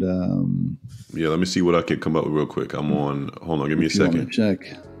and yeah, let me see what I can come up with real quick. I'm on. Hold on, give me a second. Check.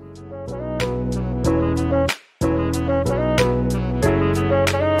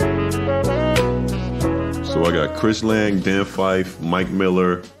 So I got Chris Lang, Dan Fife, Mike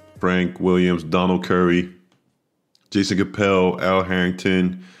Miller, Frank Williams, Donald Curry, Jason Capel, Al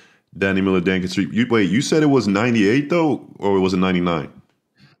Harrington, Danny Miller, Dan Street. You said it was 98 though, or was it 99?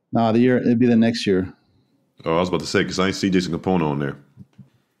 Nah, it'd be the next year. Oh, I was about to say, because I ain't see Jason Kapono on there.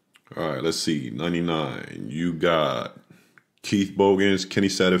 All right, let's see. 99. You got Keith Bogans, Kenny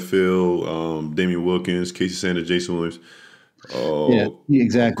Satterfield, Damian Wilkins, Casey Sanders, Jason Williams. Yeah,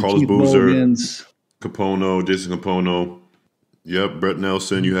 exactly. Carlos Keith Boozer, Bogans. Kapono, Jason Kapono. Yep, Brett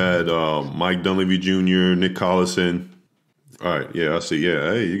Nelson. You had Mike Dunleavy Jr., Nick Collison. All right, yeah, I see.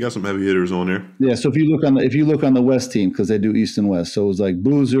 Yeah, hey, you got some heavy hitters on there. Yeah, so if you look on the West team, because they do East and West, so it was like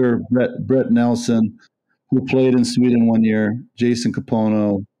Boozer, Brett Nelson, who played in Sweden one year, Jason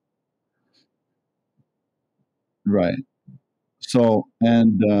Kapono. Right. So,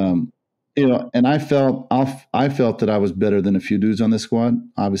 and and I felt that I was better than a few dudes on this squad.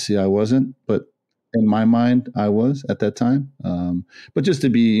 Obviously, I wasn't, but in my mind, I was at that time. But just to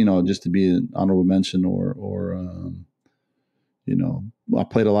be an honorable mention, or I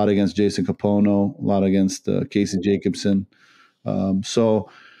played a lot against Jason Kapono, a lot against Casey Jacobson. So.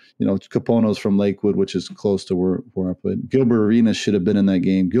 Kapono's from Lakewood, which is close to where I played. Gilbert Arenas should have been in that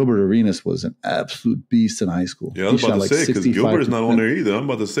game. Gilbert Arenas was an absolute beast in high school. Yeah, I was about to say, because Gilbert is not on there either. I'm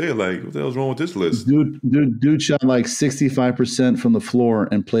about to say, like, what the hell's wrong with this list? Dude shot like 65% from the floor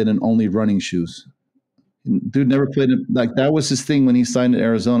and played in only running shoes. Dude never played in, like, that was his thing when he signed in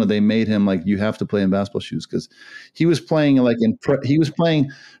Arizona. They made him like, you have to play in basketball shoes, because he was playing like he played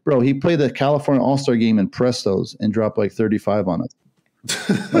the California All-Star game in Prestos and dropped like 35 on it.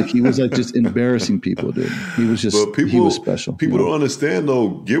 Like, he was like just embarrassing people, dude. He was just he was special. People don't understand though.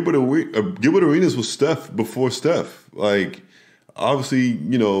 Gilbert Arenas was Steph before Steph. Like, obviously,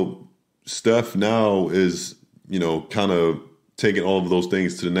 Steph now is kind of taking all of those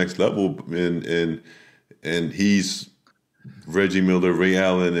things to the next level, and he's Reggie Miller, Ray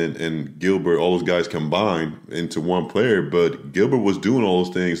Allen, and Gilbert, all those guys combined into one player. But Gilbert was doing all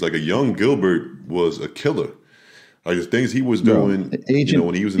those things. Like, a young Gilbert was a killer. Like, the things he was doing,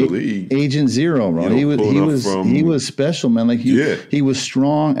 when he was in the league, Agent Zero, bro. He was special, man. Like, he was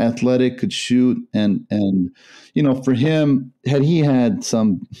strong, athletic, could shoot, and for him, had he had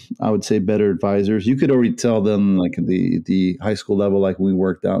some, I would say, better advisors, you could already tell them, like, the high school level, like when we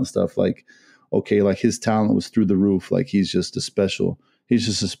worked out and stuff, like, okay, like, his talent was through the roof. Like, he's just a special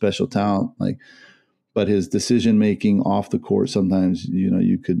talent. Like, but his decision making off the court, sometimes,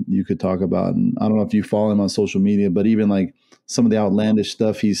 you could talk about, and I don't know if you follow him on social media, but even like some of the outlandish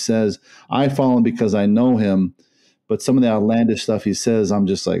stuff he says, I follow him because I know him, but some of the outlandish stuff he says, I'm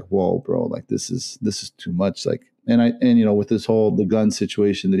just like, whoa, bro, like, this is too much. Like, and with this whole, the gun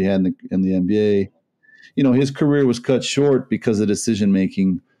situation that he had in the NBA, his career was cut short because of decision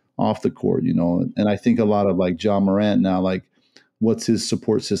making off the court, and I think a lot of like John Morant now, like, what's his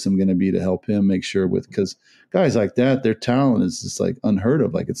support system going to be to help him make sure because guys like that, their talent is just like unheard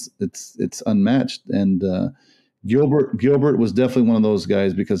of. Like, it's unmatched. And Gilbert was definitely one of those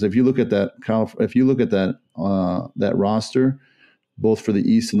guys, because if you look at that that roster, both for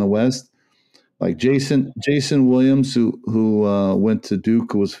the East and the West, like Jason Williams, who went to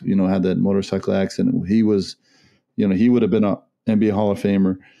Duke, was had that motorcycle accident. He was, he would have been an NBA Hall of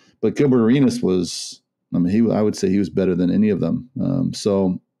Famer, but Gilbert Arenas was. I mean, I would say he was better than any of them.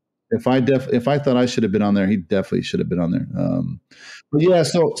 So, If I thought I should have been on there, he definitely should have been on there. But yeah,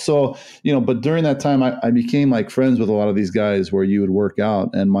 so but during that time, I became like friends with a lot of these guys where you would work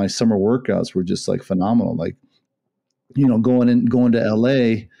out, and my summer workouts were just like phenomenal. Like, going to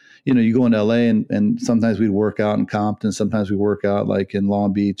LA, you go into LA and sometimes we'd work out in Compton, sometimes we work out like in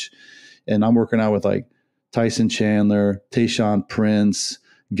Long Beach, and I'm working out with like Tyson Chandler, Tayshaun Prince,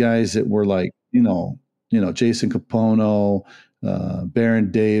 guys that were like, Jason Kapono,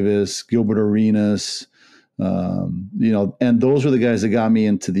 Baron Davis, Gilbert Arenas, and those were the guys that got me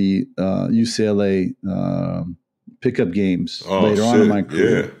into the UCLA pickup games later on in my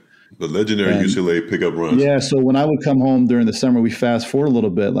career. Yeah. The legendary UCLA pickup runs. Yeah, so when I would come home during the summer, we fast forward a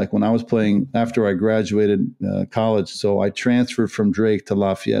little bit. Like when I was playing after I graduated college, so I transferred from Drake to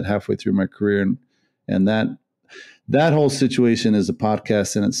Lafayette halfway through my career, and that whole situation is a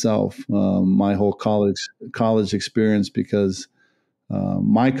podcast in itself. My whole college experience, because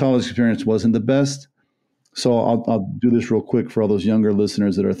my college experience wasn't the best. So I'll do this real quick for all those younger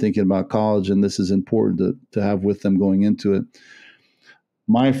listeners that are thinking about college, and this is important to have with them going into it.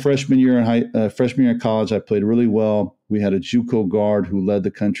 My freshman year in college, I played really well. We had a JUCO guard who led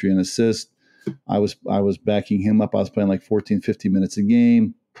the country in assists. I was backing him up. I was playing like 14, 15 minutes a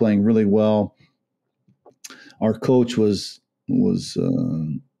game, playing really well. Our coach was oof.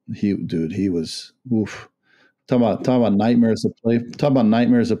 Talk about nightmares to play. Talk about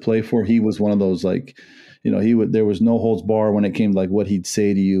nightmares to play for. He was one of those, like, there was no holds bar when it came to like what he'd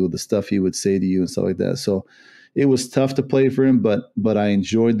say to you, the stuff he would say to you and stuff like that. So it was tough to play for him, but I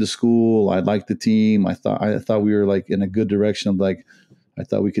enjoyed the school. I liked the team. I thought we were like in a good direction of like, I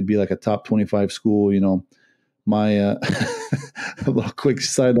thought we could be like a top 25 school. My a little quick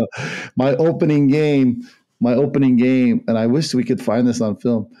side note, my opening game, and I wish we could find this on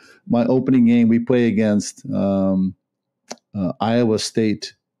film. My opening game, we play against Iowa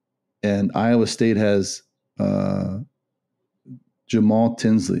State, and Iowa State has Jamal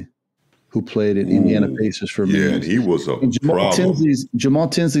Tinsley, who played at Indiana Pacers for me. Yeah, and he was a problem. Jamal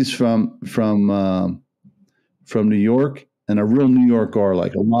Tinsley's from New York, and a real New York guard.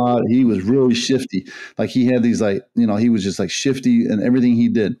 Like he was really shifty. Like he had these he was just like shifty in everything he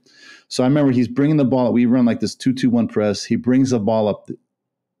did. So I remember he's bringing the ball. We run like this 2-2-1 press. He brings the ball up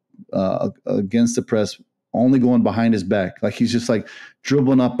against the press, only going behind his back. Like he's just like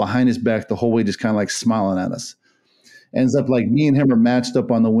dribbling up behind his back the whole way, just kind of like smiling at us. Ends up like me and him are matched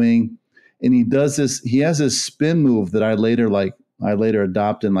up on the wing. And he does this. He has this spin move that I later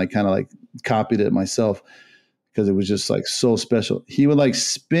adopted and like kind of like copied it myself, because it was just like so special. He would like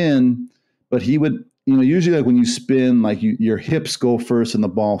spin, but he would, usually like when you spin, like your hips go first and the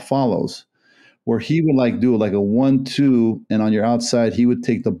ball follows. Where he would like do like a 1-2, and on your outside he would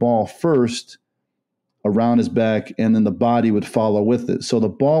take the ball first around his back, and then the body would follow with it. So the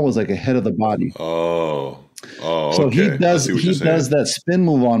ball was like ahead of the body. So okay. He does that spin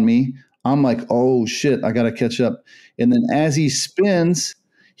move on me. I'm like, oh shit, I got to catch up. And then as he spins,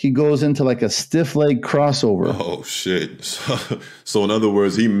 he goes into like a stiff leg crossover. Oh shit. So in other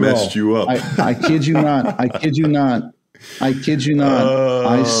words, he messed you up. I kid you not.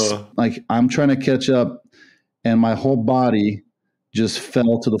 I'm trying to catch up, and my whole body just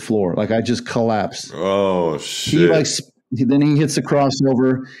fell to the floor. Like I just collapsed. Oh shit. Then he hits the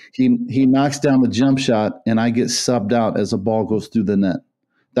crossover. He knocks down the jump shot, and I get subbed out as the ball goes through the net.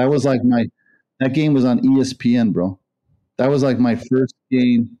 That was like that game was on ESPN, bro. That was like my first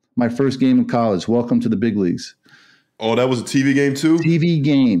game in college. Welcome to the big leagues. Oh, that was a TV game too? TV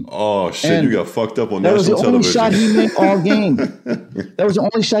game. Oh shit, and you got fucked up on national television. That was the only shot he made all game. That was the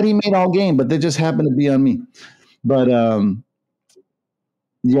only shot he made all game, but they just happened to be on me. But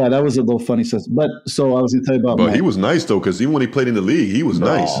yeah, that was a little funny stuff. But so I was gonna tell you about. But he was nice though, because even when he played in the league, he was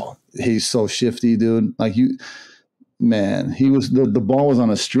nice. He's so shifty, dude. Like he was the ball was on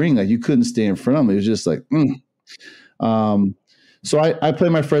a string. Like you couldn't stay in front of him. It was just like. So I play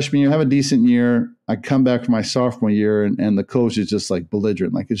my freshman year, have a decent year. I come back for my sophomore year, and the coach is just like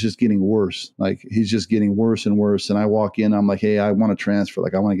belligerent. Like it's just getting worse. Like he's just getting worse and worse. And I walk in, I'm like, hey, I want to transfer.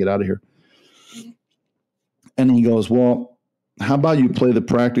 Like I want to get out of here. And he goes, well, how about you play the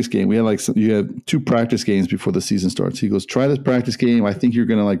practice game? We had you had 2 practice games before the season starts. He goes, try this practice game. I think you're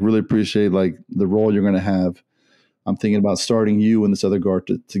going to like really appreciate like the role you're going to have. I'm thinking about starting you and this other guard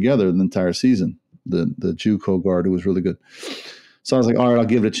together the entire season. The JUCO guard who was really good. So I was like, all right, I'll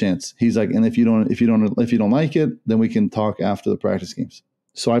give it a chance. He's like, and if you don't like it, then we can talk after the practice games.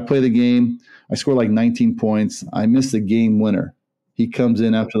 So I play the game. I score like 19 points. I miss the game winner. He comes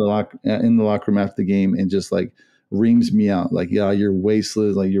in in the locker room after the game and just like reams me out. Like, yeah, you're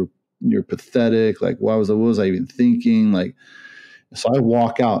wasteless. Like you're pathetic. Like what was I even thinking? Like, So I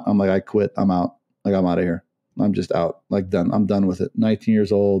walk out. I'm like, I quit. I'm out. Like, I'm out of here. I'm just out. Like, done. I'm done with it. 19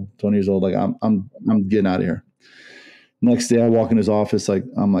 years old, 20 years old. Like, I'm getting out of here. Next day I walk in his office. Like,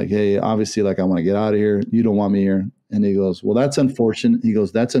 I'm like, hey, obviously, like, I want to get out of here. You don't want me here. And he goes, well, that's unfortunate. He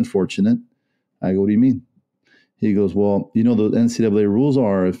goes, that's unfortunate. I go, what do you mean? He goes, well, you know, the NCAA rules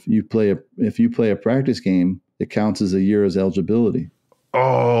are if you play a practice game, it counts as a year as eligibility.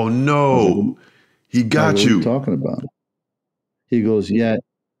 Oh no, like, he got what you. Are you talking about? He goes, yeah.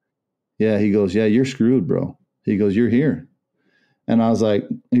 He goes, yeah, you're screwed, bro. He goes, you're here. And I was like,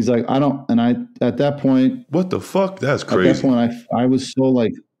 he's like, I don't. And I, at that point, what the fuck? That's crazy. At that point, I was so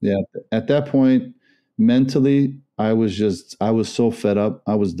like, yeah. At that point, mentally, I was so fed up.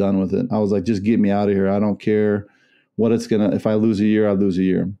 I was done with it. I was like, just get me out of here. I don't care what it's gonna. If I lose a year, I lose a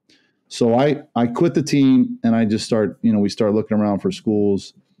year. So I quit the team and I just we start looking around for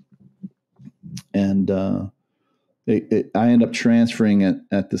schools, and I ended up transferring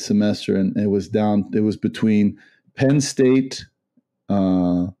at the semester, and it was between Penn State,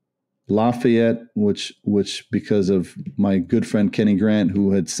 Lafayette, which because of my good friend Kenny Grant,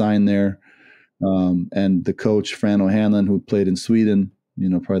 who had signed there, and the coach Fran O'Hanlon, who played in Sweden,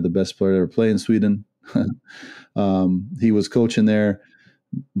 probably the best player to ever play in Sweden. He was coaching there.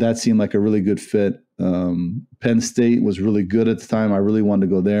 That seemed like a really good fit. Penn State was really good at the time. I really wanted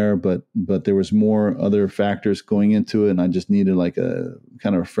to go there, but there was more other factors going into it, and I just needed like a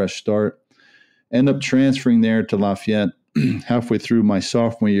kind of a fresh start. End up transferring there to Lafayette halfway through my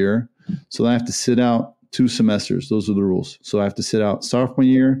sophomore year. So I have to sit out 2 semesters. Those are the rules. So I have to sit out sophomore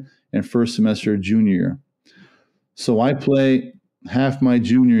year and first semester junior year. So I play half my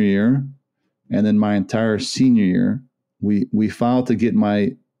junior year and then my entire senior year. We filed to get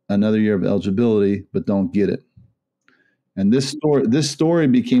another year of eligibility, but don't get it. And this story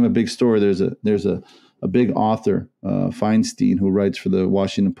became a big story. There's a big author, Feinstein, who writes for the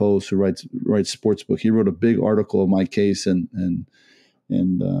Washington Post, who writes sports book. He wrote a big article of my case and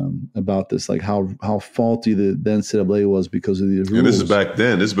about this, like how faulty the NCAA was because of these rules. And this is back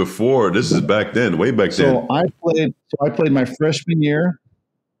then. This is back then, way back then. So I played my freshman year,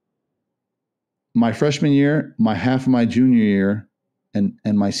 my half of my junior year, and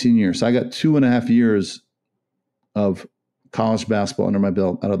my senior year. So I got 2.5 years of college basketball under my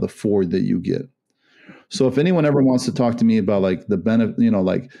belt out of the 4 that you get. So if anyone ever wants to talk to me about like the benefit,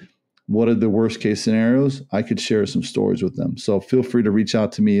 like what are the worst case scenarios, I could share some stories with them. So feel free to reach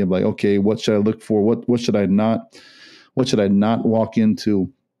out to me and like, okay, what should I look for? What should I not walk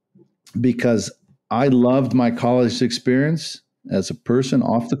into? Because I loved my college experience as a person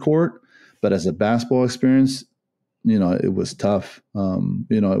off the court, but as a basketball experience, it was tough.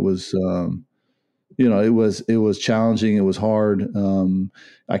 It was challenging. It was hard.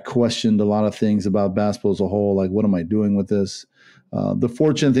 I questioned a lot of things about basketball as a whole. Like, what am I doing with this? The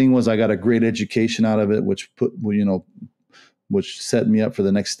fortunate thing was I got a great education out of it, which set me up for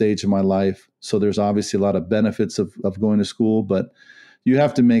the next stage of my life. So there's obviously a lot of benefits of going to school, but you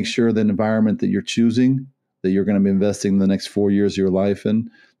have to make sure the environment that you're choosing, that you're going to be investing the next 4 years of your life in,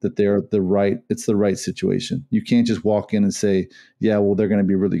 that it's the right situation. You can't just walk in and say, yeah, well, they're going to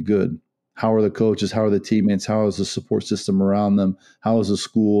be really good. How are the coaches? How are the teammates? How is the support system around them? How is the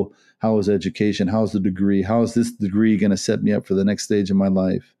school? How is education? How is the degree? How is this degree going to set me up for the next stage of my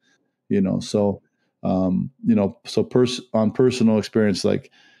life? So on personal experience,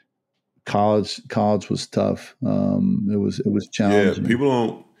 like college was tough. It was challenging. Yeah,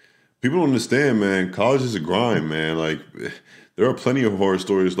 people don't understand, man. College is a grind, man. Like there are plenty of horror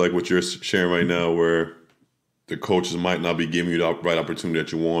stories like what you're sharing right now, where the coaches might not be giving you the right opportunity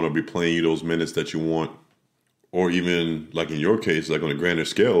that you want, or be playing you those minutes that you want. Or even like in your case, like on a grander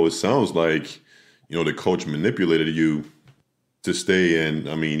scale, it sounds like, the coach manipulated you to stay, and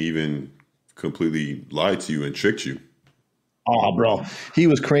even completely lied to you and tricked you. Oh, bro, he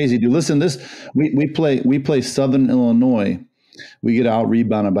was crazy, dude. Listen, we play Southern Illinois. We get out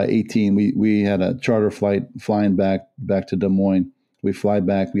rebounded by 18. We had a charter flight flying back to Des Moines. We fly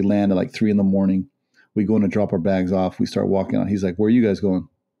back. We land at like 3 a.m. We go in to drop our bags off. We start walking out. He's like, "Where are you guys going?"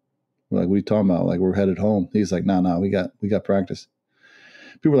 We're like, "What are you talking about?" Like, "We're headed home." He's like, "No, we got practice."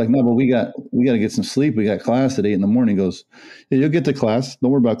 People were like, "No, but we got to get some sleep. We got class at 8 a.m." He goes, "Yeah, you'll get to class.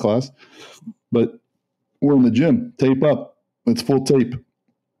 Don't worry about class. But we're in the gym. Tape up. It's full tape."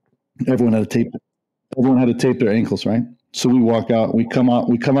 Everyone had to tape their ankles, right? So we walk out. We come out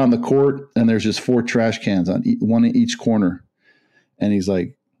in the court, and there's just 4 trash cans on one in each corner. And he's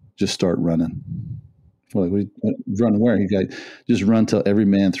like, "Just start running." We're like, "Run where?" He's like, "Just run till every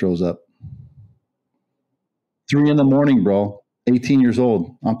man throws up." 3 a.m, bro. 18 years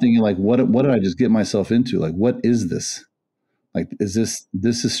old. I'm thinking like, what did I just get myself into? Like, what is this? Like, this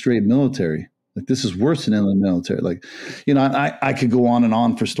is straight military. Like, this is worse than in the military. Like, I could go on and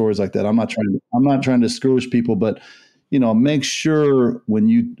on for stories like that. I'm not trying to discourage people, but make sure when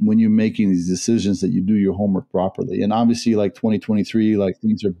you're making these decisions that you do your homework properly. And obviously, like 2023, like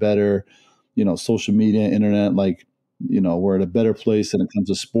things are better. Social media, internet, like we're at a better place when it comes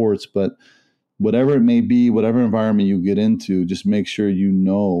to sports. But whatever it may be, whatever environment you get into, just make sure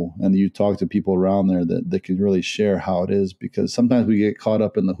and you talk to people around there that can really share how it is, because sometimes we get caught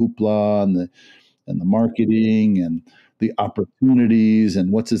up in the hoopla and the marketing and the opportunities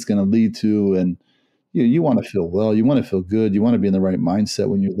and what's this going to lead to. And you want to feel well, you want to feel good, you want to be in the right mindset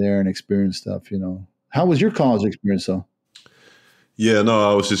when you're there and experience stuff. How was your college experience though? Yeah,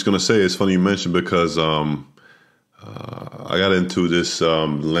 no, I was just going to say, it's funny you mentioned, because I got into this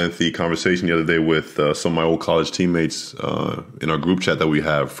lengthy conversation the other day with some of my old college teammates in our group chat that we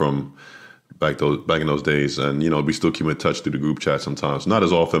have from back in those days. And, we still keep in touch through the group chat sometimes. Not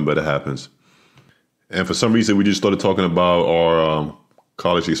as often, but it happens. And for some reason, we just started talking about our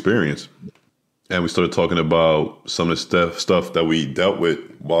college experience. And we started talking about some of the stuff that we dealt with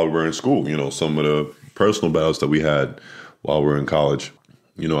while we were in school, some of the personal battles that we had while we were in college.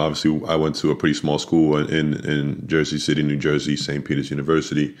 Obviously, I went to a pretty small school in Jersey City, New Jersey, St. Peter's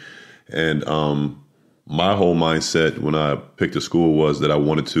University. And my whole mindset when I picked a school was that I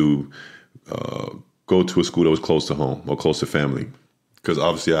wanted to go to a school that was close to home or close to family. Because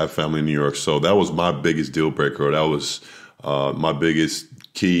obviously I have family in New York. So that was my biggest deal breaker. That was my biggest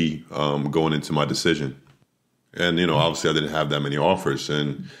key going into my decision. And, obviously I didn't have that many offers.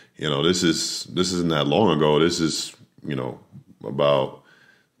 And, this isn't that long ago. This is, about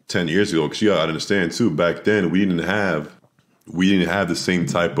 10 years ago, because you gotta understand too, back then we didn't have the same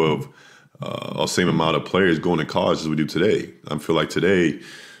type of or same amount of players going to college as we do today. I feel like today,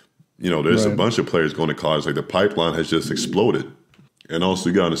 there's a bunch of players going to college. Like the pipeline has just exploded. And also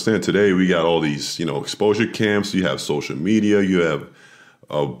you gotta understand, today we got all these, exposure camps, you have social media, you have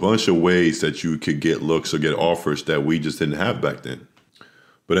a bunch of ways that you could get looks or get offers that we just didn't have back then.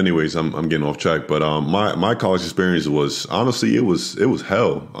 But anyways, I'm getting off track. But my college experience was, honestly, it was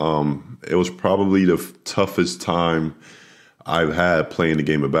hell. It was probably the toughest time I've had playing the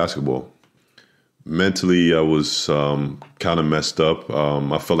game of basketball. Mentally, I was kind of messed up.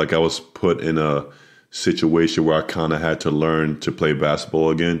 I felt like I was put in a situation where I kind of had to learn to play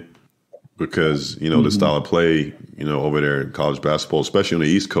basketball again, because the style of play over there in college basketball, especially on the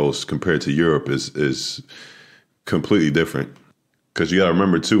East Coast compared to Europe, is completely different. Because you got to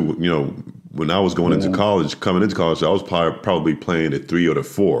remember, too, when I was coming into college, I was probably playing at 3 or the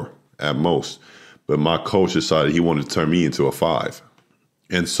 4 at most. But my coach decided he wanted to turn me into a 5.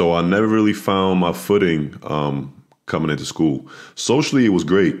 And so I never really found my footing coming into school. Socially, it was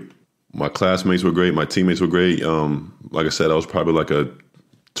great. My classmates were great. My teammates were great. Like I said, I was probably like a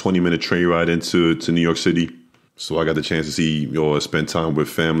 20-minute train ride into New York City. So I got the chance to see, spend time with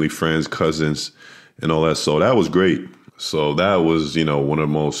family, friends, cousins, and all that. So that was great. So that was, one of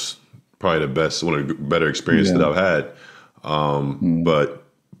the better experiences that I've had. But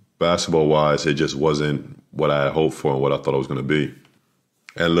basketball wise, it just wasn't what I had hoped for and what I thought it was going to be.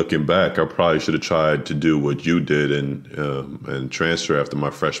 And looking back, I probably should have tried to do what you did and transfer after my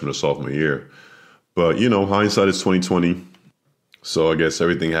freshman or sophomore year. But, hindsight is 20/20. So I guess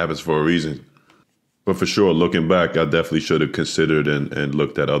everything happens for a reason. But for sure, looking back, I definitely should have considered and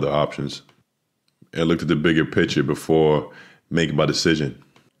looked at other options. And looked at the bigger picture before making my decision.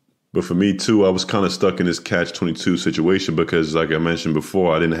 But for me, too, I was kind of stuck in this catch-22 situation because, like I mentioned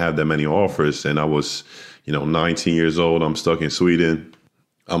before, I didn't have that many offers. And I was, 19 years old. I'm stuck in Sweden.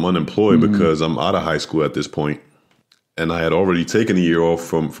 I'm unemployed because I'm out of high school at this point. And I had already taken a year off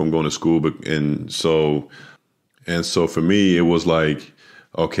from going to school. And so for me, it was like,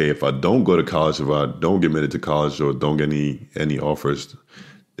 okay, if I don't go to college, if I don't get admitted to college or don't get any offers,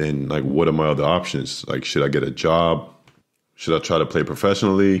 then like, what are my other options? Like, should I get a job? Should I try to play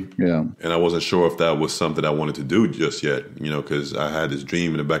professionally? Yeah. And I wasn't sure if that was something I wanted to do just yet, because I had this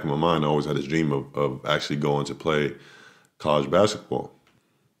dream in the back of my mind. I always had this dream of actually going to play college basketball.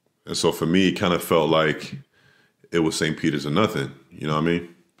 And so for me, it kind of felt like it was St. Peter's or nothing, you know what I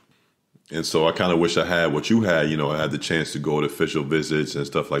mean? And so I kind of wish I had what you had, I had the chance to go to official visits and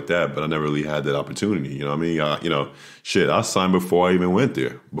stuff like that, but I never really had that opportunity, you know what I mean? I signed before I even went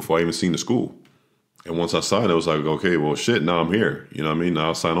there, before I even seen the school. And once I signed, I was like, okay, well, now I'm here, you know what I mean? Now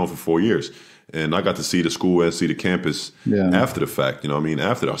I'll sign on for 4 years. And I got to see the school and see the campus after the fact,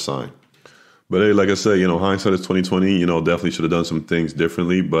 after I signed. But hey, like I said, hindsight is 20/20, definitely should have done some things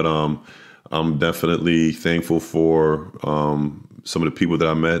differently, but I'm definitely thankful for some of the people that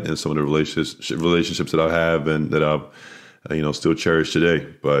I met and some of the relationships that I have and that I've still cherish today.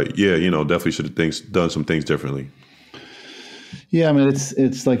 But yeah, definitely should have done some things differently. Yeah, I mean,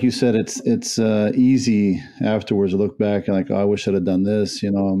 it's like you said, it's easy afterwards to look back and like, oh, I wish I'd have done this. I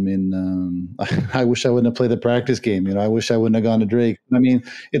mean, I wish I wouldn't have played the practice game. I wish I wouldn't have gone to Drake. I mean,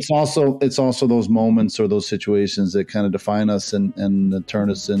 it's also those moments or those situations that kind of define us and turn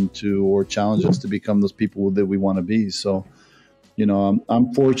us into or challenge us to become those people that we want to be. So,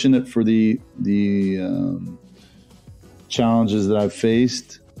 I'm fortunate for the challenges that I've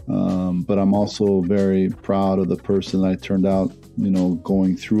faced. But I'm also very proud of the person I turned out,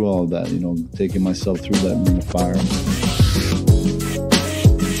 going through all of that, taking myself through that ring of fire.